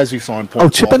 Those are the guys you saw in porn. Oh,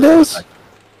 Chippendales?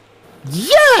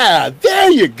 Yeah, there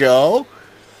you go.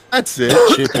 That's it.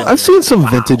 I've seen some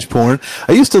vintage porn.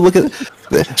 I used to look at.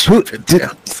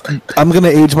 I'm gonna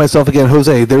age myself again,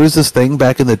 Jose. There was this thing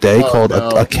back in the day called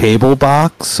a cable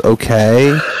box.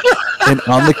 Okay, and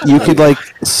on you could like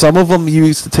some of them you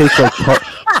used to take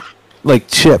like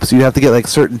chips. You'd have to get like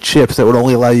certain chips that would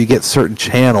only allow you to get certain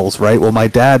channels, right? Well, my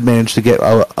dad managed to get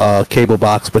a cable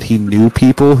box, but he knew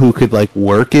people who could like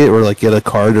work it or like get a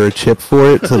card or a chip for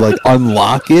it to like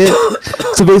unlock it.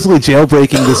 So basically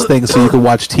jailbreaking this thing so you could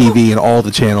watch TV and all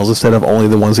the channels instead of only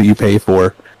the ones that you pay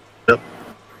for. Yep.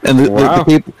 And it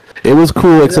was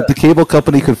cool, except the cable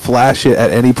company could flash it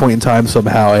at any point in time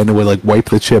somehow, and it would like wipe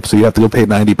the chip, so you have to go pay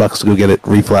 $90 to go get it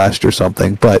reflashed or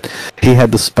something. But he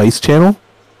had the Spice Channel.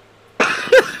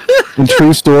 And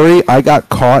true story, I got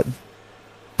caught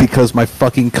because my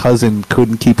fucking cousin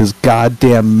couldn't keep his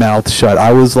goddamn mouth shut.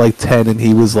 I was like 10 and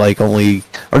he was like he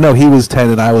was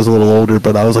 10 and I was a little older,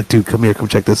 but I was like, dude, come here, come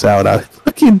check this out. I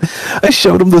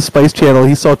showed him the Spice Channel.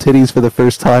 He saw titties for the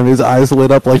first time. His eyes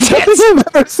lit up like something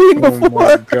I've ever seen before. Oh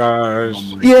my gosh.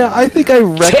 Yeah, I think I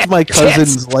wrecked my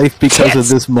cousin's life because of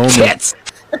this moment.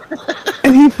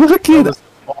 And he fucking...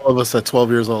 All of us at 12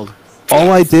 years old. All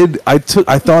I did, I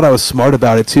thought I was smart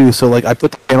about it too. So like, I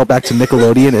put the channel back to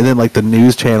Nickelodeon and then like the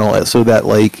news channel, so that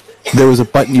like there was a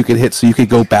button you could hit so you could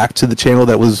go back to the channel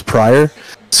that was prior,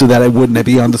 so that I wouldn't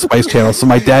be on the Spice Channel. So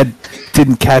my dad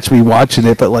didn't catch me watching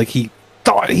it, but like he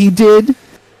thought he did.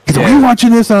 He's like, "Are you watching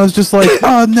this?" And I was just like,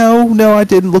 "Oh no, I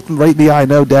didn't." Look him right in the eye.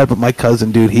 No, Dad, but my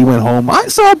cousin, dude, he went home. I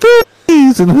saw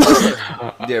boobies. And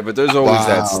yeah, but there's always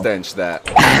that stench that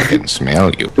I can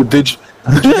smell you. Did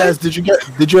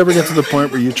you ever get to the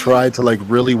point where you tried to like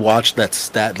really watch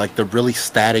that like the really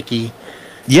staticky?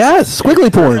 Yes,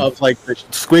 squiggly porn. Of like the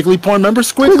squiggly porn. Remember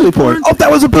squiggly porn? Oh, that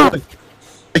was a boob.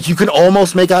 Like you could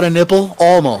almost make out a nipple.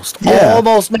 Almost make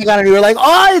out a. You're like,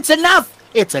 oh, it's enough.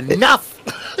 It's enough.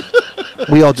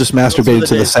 We all just masturbated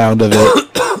to the sound of it.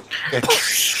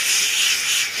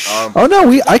 Oh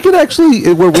no, I could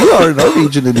actually, where we are in our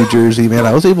region in New Jersey, man,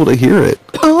 I was able to hear it.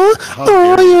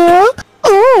 Yeah.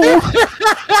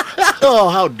 Oh,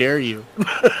 how dare you,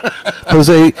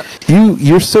 Jose?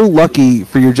 You're so lucky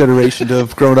for your generation to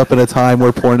have grown up in a time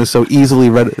where porn is so easily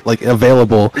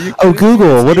available. Oh,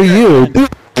 Google, what are you?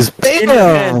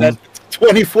 Bam!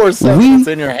 24/7. It's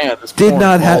in your hand. It's did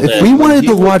not have. If we wanted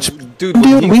to watch, dude,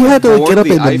 we had to get up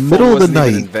in the middle of the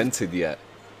night. Invented yet?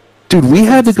 Dude, we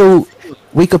had to go.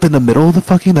 wake up in the middle of the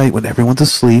fucking night when everyone's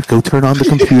asleep, go turn on the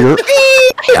computer,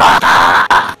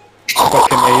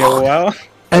 Fucking AOL.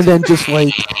 and then just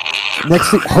like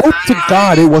next thing, hope to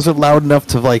God it wasn't loud enough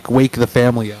to like wake the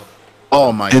family up.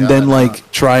 Oh my god. And then like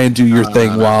try and do your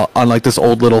thing while on like this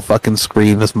old little fucking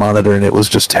screen, this monitor, and it was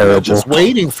just terrible. Just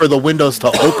waiting for the windows to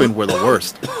open were the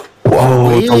worst.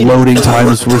 Whoa, the loading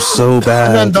times were so And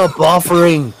bad. then the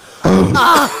buffering.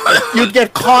 You'd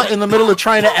get caught in the middle of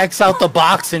trying to X out the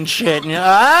box and shit. And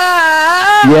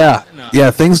Yeah,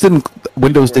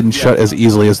 Windows didn't shut as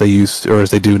easily as they used or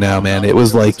as they do now, man. It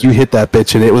was like you hit that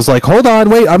bitch and it was like, hold on,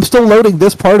 wait, I'm still loading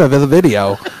this part of the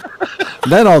video.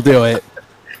 Then I'll do it.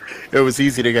 It was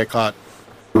easy to get caught.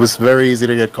 It was very easy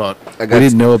to get caught. We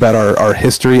didn't know about our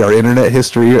history, our internet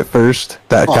history at first.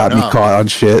 That got me caught on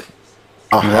shit.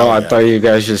 Well, I thought you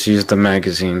guys just used the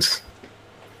magazines.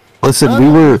 Listen,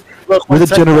 we're the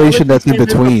generation that's in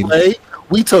between.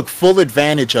 We took full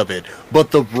advantage of it,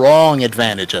 but the wrong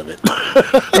advantage of it.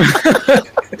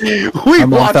 We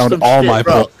watched found some all shit, my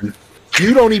bro. porn.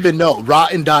 You don't even know.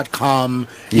 Rotten.com.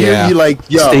 Yeah. You like,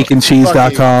 yo.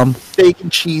 Steakandcheese.com.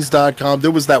 Steakandcheese.com.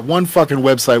 There was that one fucking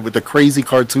website with the crazy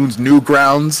cartoons,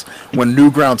 Newgrounds, when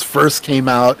Newgrounds first came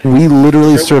out. We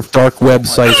literally surfed dark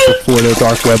websites before the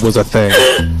dark web was a thing.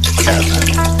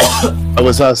 That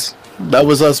was us. That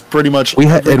was us pretty much. We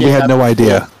had no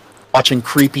idea. Watching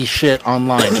creepy shit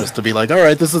online just to be like, all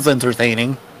right, this is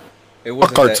entertaining. It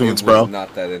wasn't cartoons, it bro. Was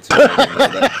not that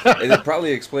entertaining. And it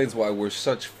probably explains why we're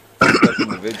such fucked up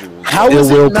individuals. How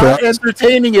is it not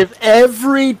entertaining if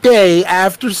every day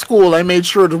after school I made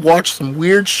sure to watch some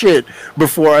weird shit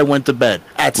before I went to bed?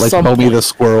 At Like some Foamy point. the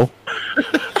Squirrel.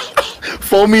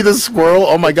 Foamy the Squirrel.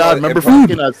 Oh my god, remember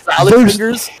fucking Salad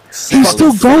Fingers? He's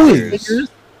still going.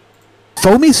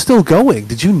 Foamy's still going.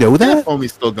 Did you know that? Yeah,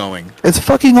 Foamy's still going. It's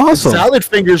fucking awesome. Salad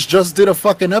Fingers just did a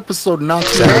fucking episode not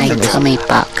too My long ago. tummy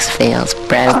box feels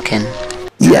broken.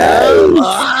 Yes.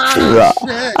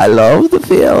 I love the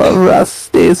feel of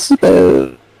rusty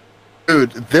spoon.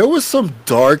 Dude, there was some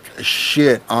dark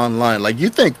shit online. Like, you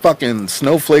think fucking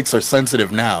snowflakes are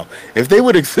sensitive now? If they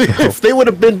would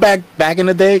have been back in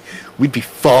the day, we'd be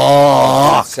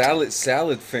fucked.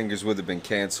 Salad Fingers would have been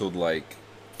canceled like.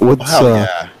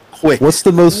 What's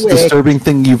the most disturbing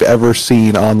thing you've ever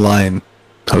seen online,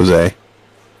 Jose?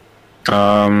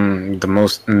 The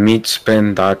most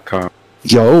meatspin.com.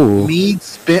 Yo. Meat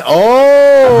spin.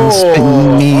 Oh!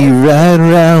 Spin me right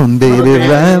round, baby,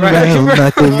 right round,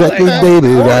 like a record,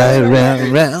 baby, right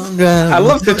round, round, round. I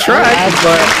love the track,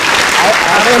 but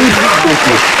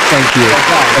Thank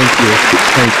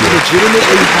you.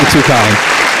 Legitimately, You're too kind.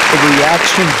 a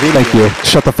reaction video. Thank you.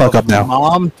 Shut the fuck up now.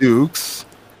 Mom Dukes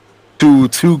to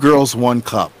Two Girls, One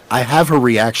Cup. I have her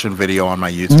reaction video on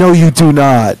my YouTube. No, you do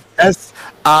not. Yes,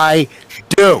 I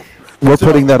do. We're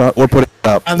putting that up. We're putting it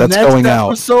up. On That's the next going out.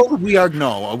 episode,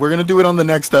 we're gonna do it on the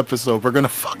next episode. We're gonna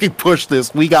fucking push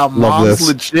this. We got Love Mom's this.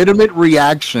 legitimate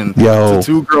reaction Yo. to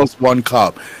Two Girls, One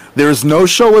Cup. There's no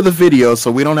show of the video,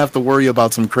 so we don't have to worry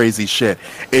about some crazy shit.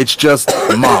 It's just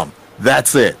Mom.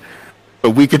 That's it.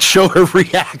 But we could show her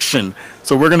reaction.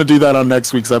 So we're gonna do that on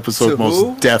next week's episode, To most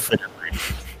who? definitely.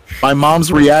 My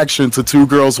mom's reaction to Two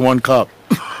Girls, One Cup.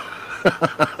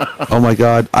 Oh my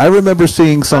god. I remember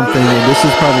seeing something, and this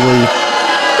is probably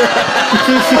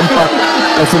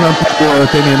that's an unpopular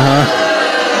opinion, huh?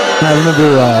 I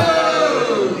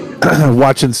remember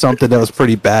watching something that was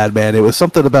pretty bad, man. It was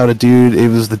something about a dude. It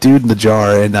was the dude in the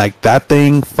jar, and like that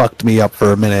thing fucked me up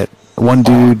for a minute. One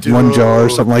dude, one jar,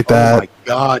 something like Oh that. my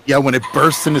god. Yeah, when it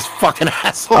bursts in his fucking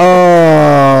asshole.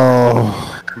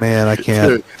 Oh man, I can't.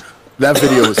 Dude, that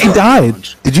video was He died.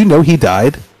 Did you know he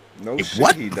died? No shit,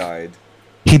 what? he died.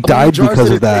 He died jars because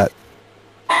did of it that.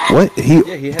 What?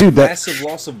 Yeah, he had dude, that massive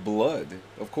loss of blood.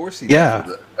 Of course he yeah.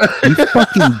 died. He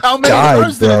fucking How many died,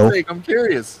 jars did bro. it take? I'm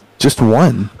curious. Just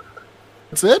one.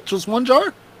 That's it? Just one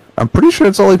jar? I'm pretty sure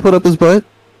it's all he put up his butt.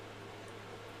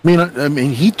 I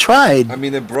mean, he tried. I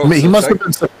mean, it broke. I mean, he so must have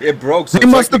been. It broke. So He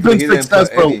must have been technically he didn't put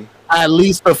successful any. at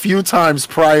least a few times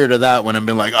prior to that when I've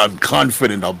been like, I'm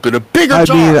confident I'll put a bigger I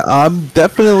jar. mean, I'm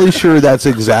definitely sure that's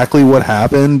exactly what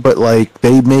happened, but like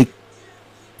they make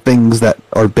things that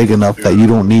are big enough that you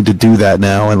don't need to do that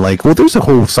now. And like, well, there's a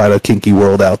whole side of kinky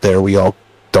world out there we all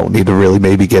don't need to really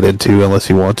maybe get into unless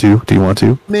you want to. Do you want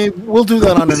to? Maybe we'll do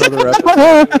that on another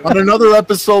episode. On another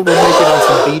episode, we'll make it on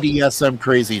some BDSM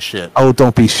crazy shit. Oh,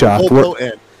 don't be shocked. We'll go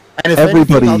in. And if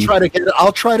everybody- anything,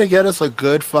 I'll try to get us a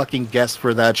good fucking guest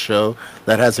for that show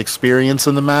that has experience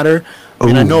in the matter. I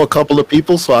mean, I Ooh. know a couple of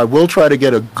people, so I will try to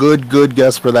get a good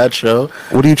guest for that show.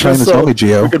 What are you trying Just to tell me, We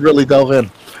Gio? could really delve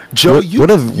in. Joe, What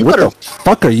the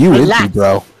fuck are you Relax. into,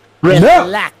 bro?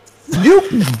 relax.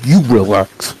 You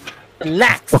relax.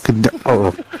 Relax. Fucking.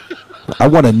 Oh. I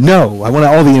want to know. I want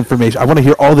all the information. I want to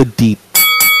hear all the deep.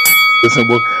 Listen,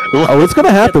 Oh, it's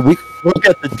gonna happen. we'll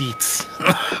get the deets.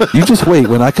 You just wait.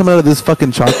 When I come out of this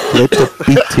fucking chocolate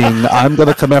beating, I'm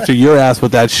gonna come after your ass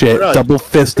with that shit, Bro, double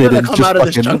fisted, and come just out of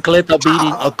this fucking. chancleta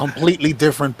beating a completely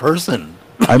different person.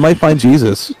 I might find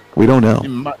Jesus. We don't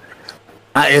know.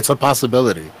 It's a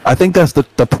possibility. I think that's the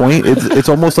point. It's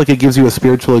almost like it gives you a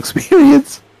spiritual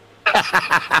experience.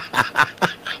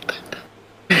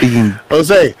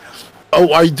 Jose,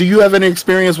 do you have any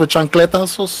experience with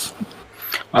chancletazos?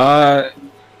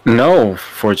 No,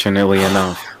 fortunately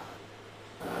enough.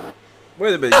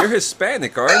 Wait a minute, you're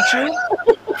Hispanic, aren't you?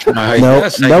 No,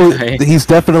 he's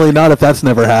definitely not. If that's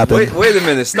never happened. Wait a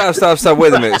minute. Stop.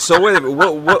 Wait a minute. So wait a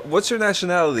minute. What's your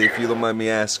nationality, if you don't mind me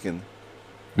asking?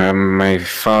 My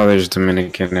father's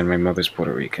Dominican and my mother's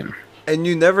Puerto Rican. And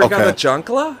you never got a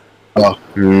chancla? Oh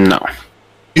no.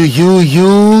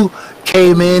 You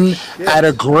came in at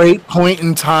a great point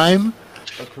in time,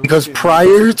 because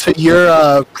prior to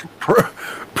your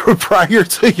prior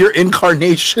to your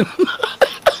incarnation,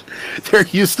 there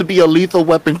used to be a lethal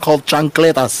weapon called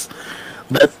chancletas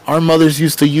that our mothers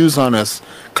used to use on us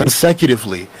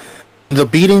consecutively. The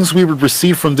beatings we would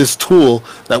receive from this tool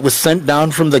that was sent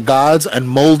down from the gods and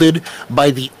molded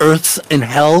by the earths in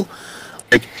hell,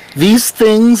 like, these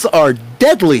things are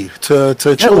deadly to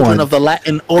children of the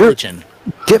Latin origin.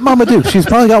 Get Mama Duke. She's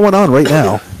probably got one on right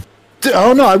now.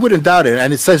 Oh no, I wouldn't doubt it.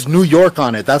 And it says New York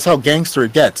on it. That's how gangster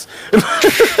it gets.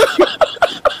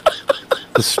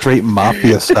 The straight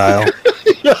mafia style.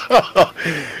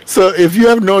 So if you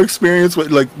have no experience with,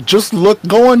 just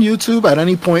go on YouTube at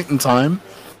any point in time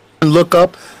and look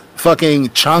up fucking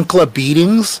chancla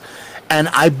beatings, and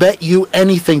I bet you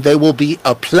anything there will be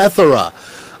a plethora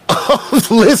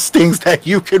of listings that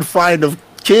you can find of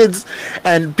kids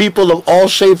and people of all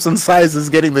shapes and sizes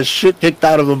getting the shit kicked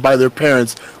out of them by their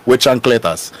parents with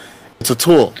chancletas. It's a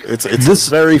tool. It's a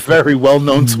very, very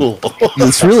well-known tool.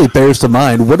 This really bears to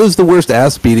mind. What is the worst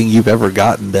ass beating you've ever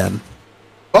gotten, then?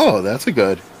 Oh, that's a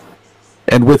good.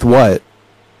 And with what?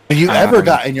 Have you ever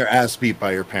gotten your ass beat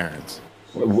by your parents?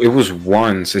 It was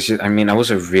once. It's just, I mean, I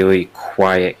was a really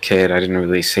quiet kid. I didn't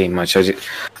really say much.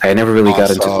 I never really got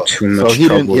into too much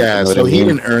trouble. He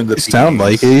didn't earn the.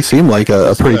 He seemed like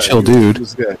a pretty chill dude.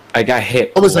 I got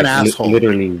hit. I was an asshole.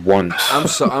 Literally once.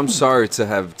 I'm sorry to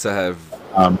have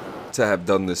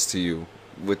done this to you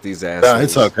with these assholes. No,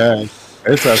 it's okay.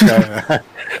 It's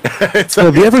okay. So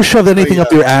have you ever shoved anything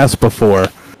up your ass before?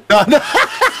 No.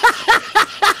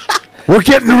 We're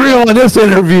getting real in this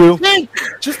interview.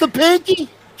 Just a pinky?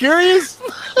 Curious?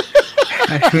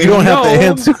 You don't have to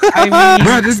answer. I mean,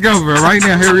 bro, just go, bro. Right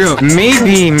now, hurry up.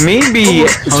 Maybe,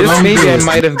 just maybe I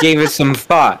might have gave it some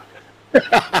thought.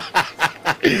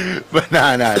 But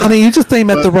nah. Honey, you just ain't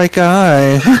met the right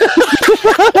guy.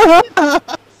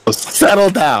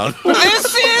 Settle down.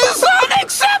 This is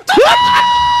unacceptable!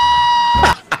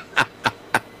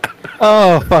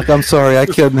 Oh, fuck, I'm sorry. I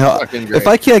couldn't help. If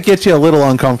I can't get you a little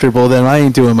uncomfortable, then I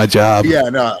ain't doing my job. Yeah,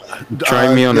 no.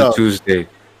 Try me on a Tuesday.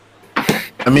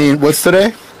 I mean, what's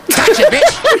today?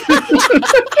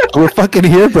 We're fucking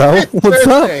here, bro. What's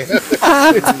up?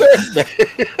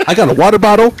 I got a water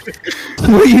bottle.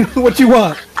 What you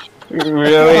want?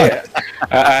 Really?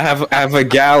 I have a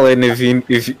gallon if you're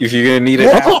gonna need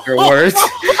it afterwards.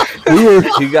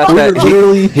 He got that.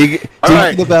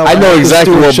 Right. I know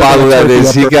exactly what bottle that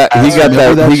is. He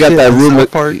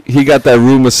got that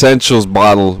room essentials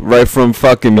bottle right from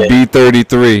fucking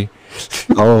B33.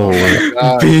 Oh,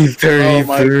 B33. Oh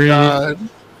my god.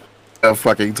 So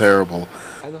fucking terrible.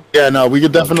 Yeah, no, we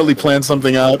could definitely plan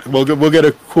something out. We'll get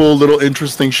a cool little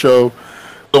interesting show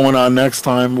going on next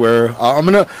time where I'm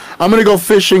gonna go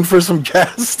fishing for some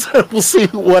guests. We'll see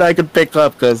what I can pick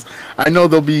up, because I know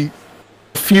there'll be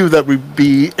a few that would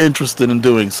be interested in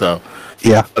doing so.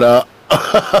 Yeah. But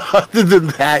other than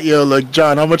that,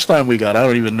 John, how much time we got? I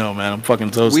don't even know, man. I'm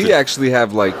fucking toasted. We actually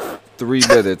have like 3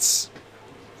 minutes.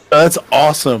 That's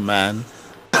awesome, man.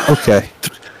 Okay.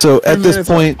 So at this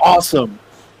point, awesome.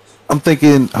 I'm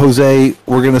thinking, Jose,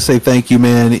 we're going to say thank you,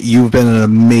 man. You've been an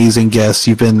amazing guest.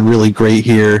 You've been really great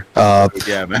here.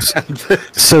 Yeah, man.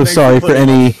 So sorry for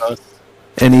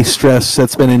any stress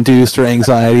that's been induced or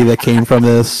anxiety that came from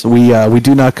this. We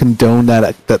do not condone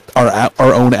that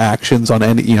our own actions on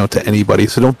any to anybody.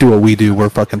 So don't do what we do. We're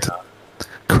fucking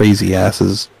crazy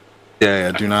asses.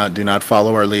 Yeah. Do not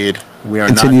follow our lead. We are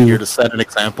not here to set an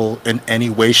example in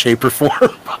any way, shape, or form.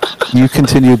 You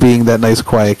continue being that nice,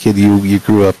 quiet kid you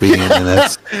grew up being, and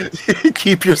that's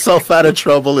keep yourself out of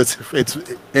trouble. It's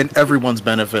in everyone's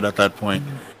benefit at that point.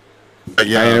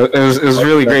 Yeah, it was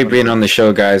really great being on the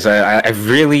show, guys. I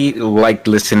really liked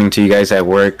listening to you guys at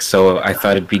work, so I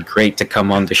thought it'd be great to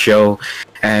come on the show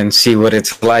and see what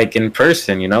it's like in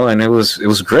person, and it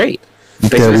was great.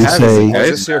 Thanks for having me, guys.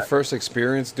 Is this your first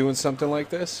experience doing something like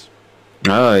this?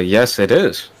 Yes, it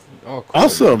is. Oh, cool.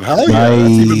 awesome! Hell yeah,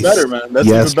 that's even better, man. That's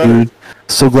yes, even better. dude.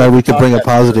 So glad we could bring a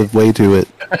positive way to it.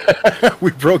 We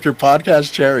broke your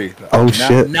podcast cherry. Oh, now,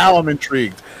 shit. Now I'm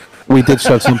intrigued. We did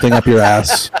shove something up your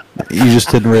ass. You just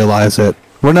didn't realize it.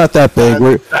 We're not that big.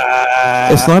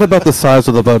 It's not about the size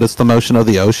of the boat. It's the motion of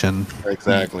the ocean.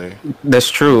 Exactly.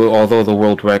 That's true, although the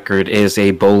world record is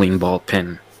a bowling ball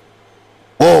pin.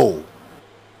 Whoa.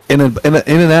 In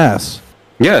an ass.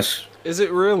 Yes. Is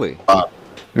it really?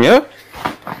 Yeah.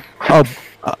 Oh,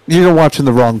 you're watching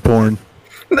the wrong porn.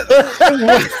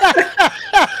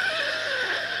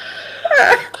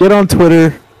 Get on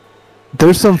Twitter.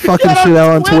 There's some fucking shit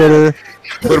out on Twitter.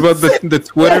 What about the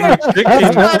Twitter?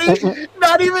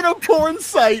 Not even a porn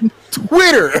site.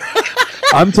 Twitter.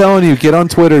 I'm telling you, get on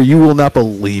Twitter. You will not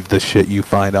believe the shit you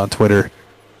find on Twitter.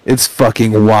 It's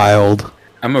fucking wild.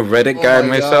 I'm a Reddit guy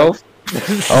myself.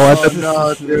 Oh,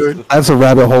 no, dude. That's a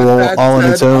rabbit hole all on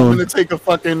its I'm own. gonna take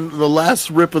the last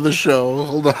rip of the show.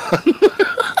 Hold on.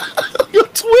 Your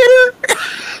Twitter.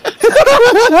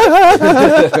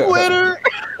 Twitter.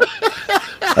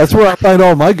 That's where I find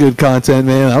all my good content,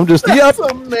 man. I'm just, yep,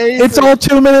 Amazing. it's all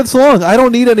 2 minutes long. I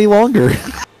don't need any longer.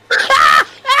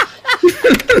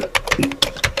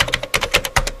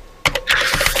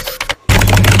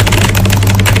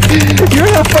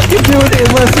 You're not fucking doing it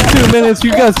in less than 2 minutes.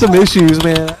 You got some issues,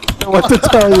 man. I don't know what to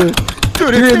tell you.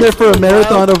 Dude, you're in there for a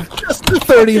marathon of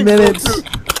 30 minutes.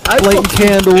 Lighting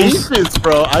candles. Pages,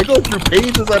 bro. I go through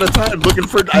pages at a time looking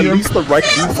for at least the right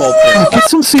default pick. Get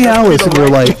some Cialis in your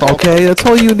life, okay? That's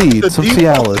all you need. Some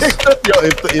Cialis.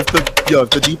 If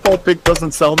the default pick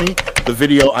doesn't sell me, the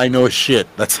video I know is shit.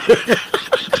 That's it.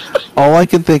 All I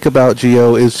can think about,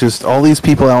 Gio, is just all these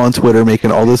people out on Twitter making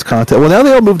all this content. Well, now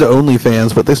they all moved to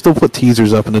OnlyFans, but they still put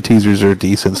teasers up, and the teasers are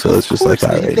decent, so it's just like, all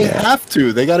right, they have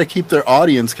to. They got to keep their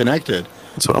audience connected.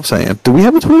 That's what I'm saying. Do we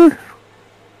have a Twitter?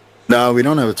 No, we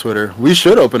don't have a Twitter. We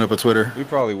should open up a Twitter. We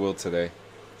probably will today.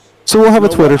 So we'll have a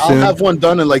Twitter soon. I'll have one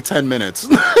done in like 10 minutes.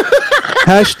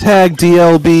 Hashtag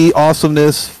DLB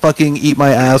awesomeness. Fucking eat my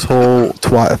asshole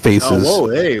faces. Oh, whoa,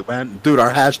 hey, man. Dude,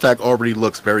 our hashtag already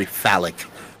looks very phallic.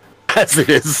 As it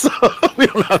is. So we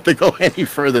don't have to go any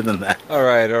further than that. All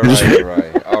right.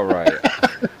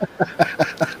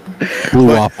 Blue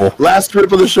waffle. Last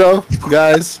trip of the show,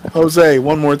 guys. Jose,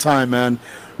 one more time, man.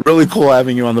 Really cool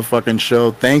having you on the fucking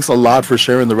show. Thanks a lot for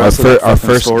sharing the rest of that our fucking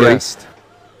first story. guest.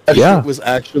 That Yeah. shit was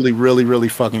actually really, really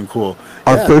fucking cool.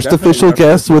 Our Yeah, first definitely official our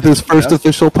guest with his official first guest.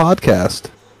 official podcast.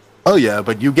 Oh yeah,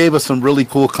 but you gave us some really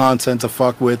cool content to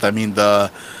fuck with. I mean,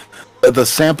 the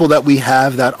sample that we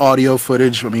have, that audio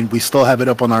footage, I mean, we still have it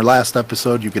up on our last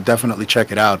episode. You could definitely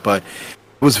check it out, but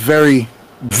it was very,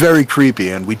 very creepy,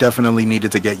 and we definitely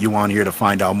needed to get you on here to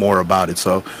find out more about it.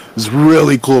 So it was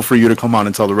really cool for you to come on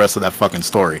and tell the rest of that fucking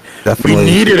story. Definitely.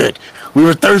 We needed it. We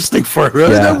were thirsting for it.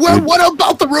 Yeah, what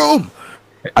about the room?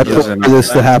 I put this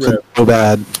to happen so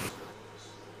bad.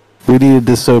 We needed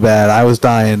this so bad. I was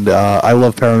dying. I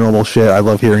love paranormal shit. I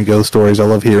love hearing ghost stories. I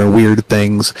love hearing weird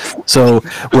things. So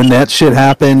when that shit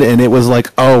happened and it was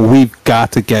like, oh, we've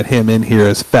got to get him in here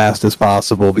as fast as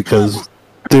possible because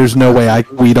there's no way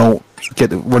we're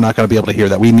not going to be able to hear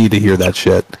that. We need to hear that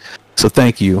shit. So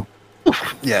thank you.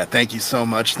 Yeah, thank you so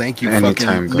much. Thank you,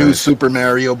 Anytime, fucking new guys. Super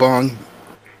Mario Bong.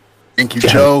 Thank you,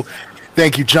 Joe.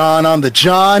 Thank you, John, on the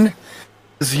John.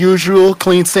 As usual,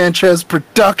 Clean Sanchez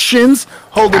Productions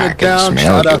holding it down.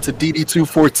 Shout out to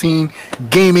DD214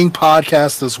 Gaming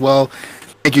Podcast as well.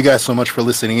 Thank you guys so much for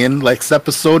listening in. Next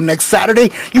episode next Saturday.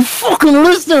 You fucking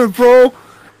listener, bro.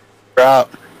 We're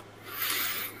out.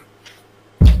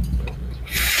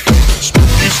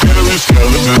 Spooky, scary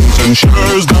skeletons and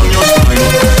shivers down your spine.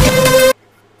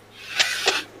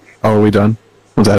 Oh, are we done?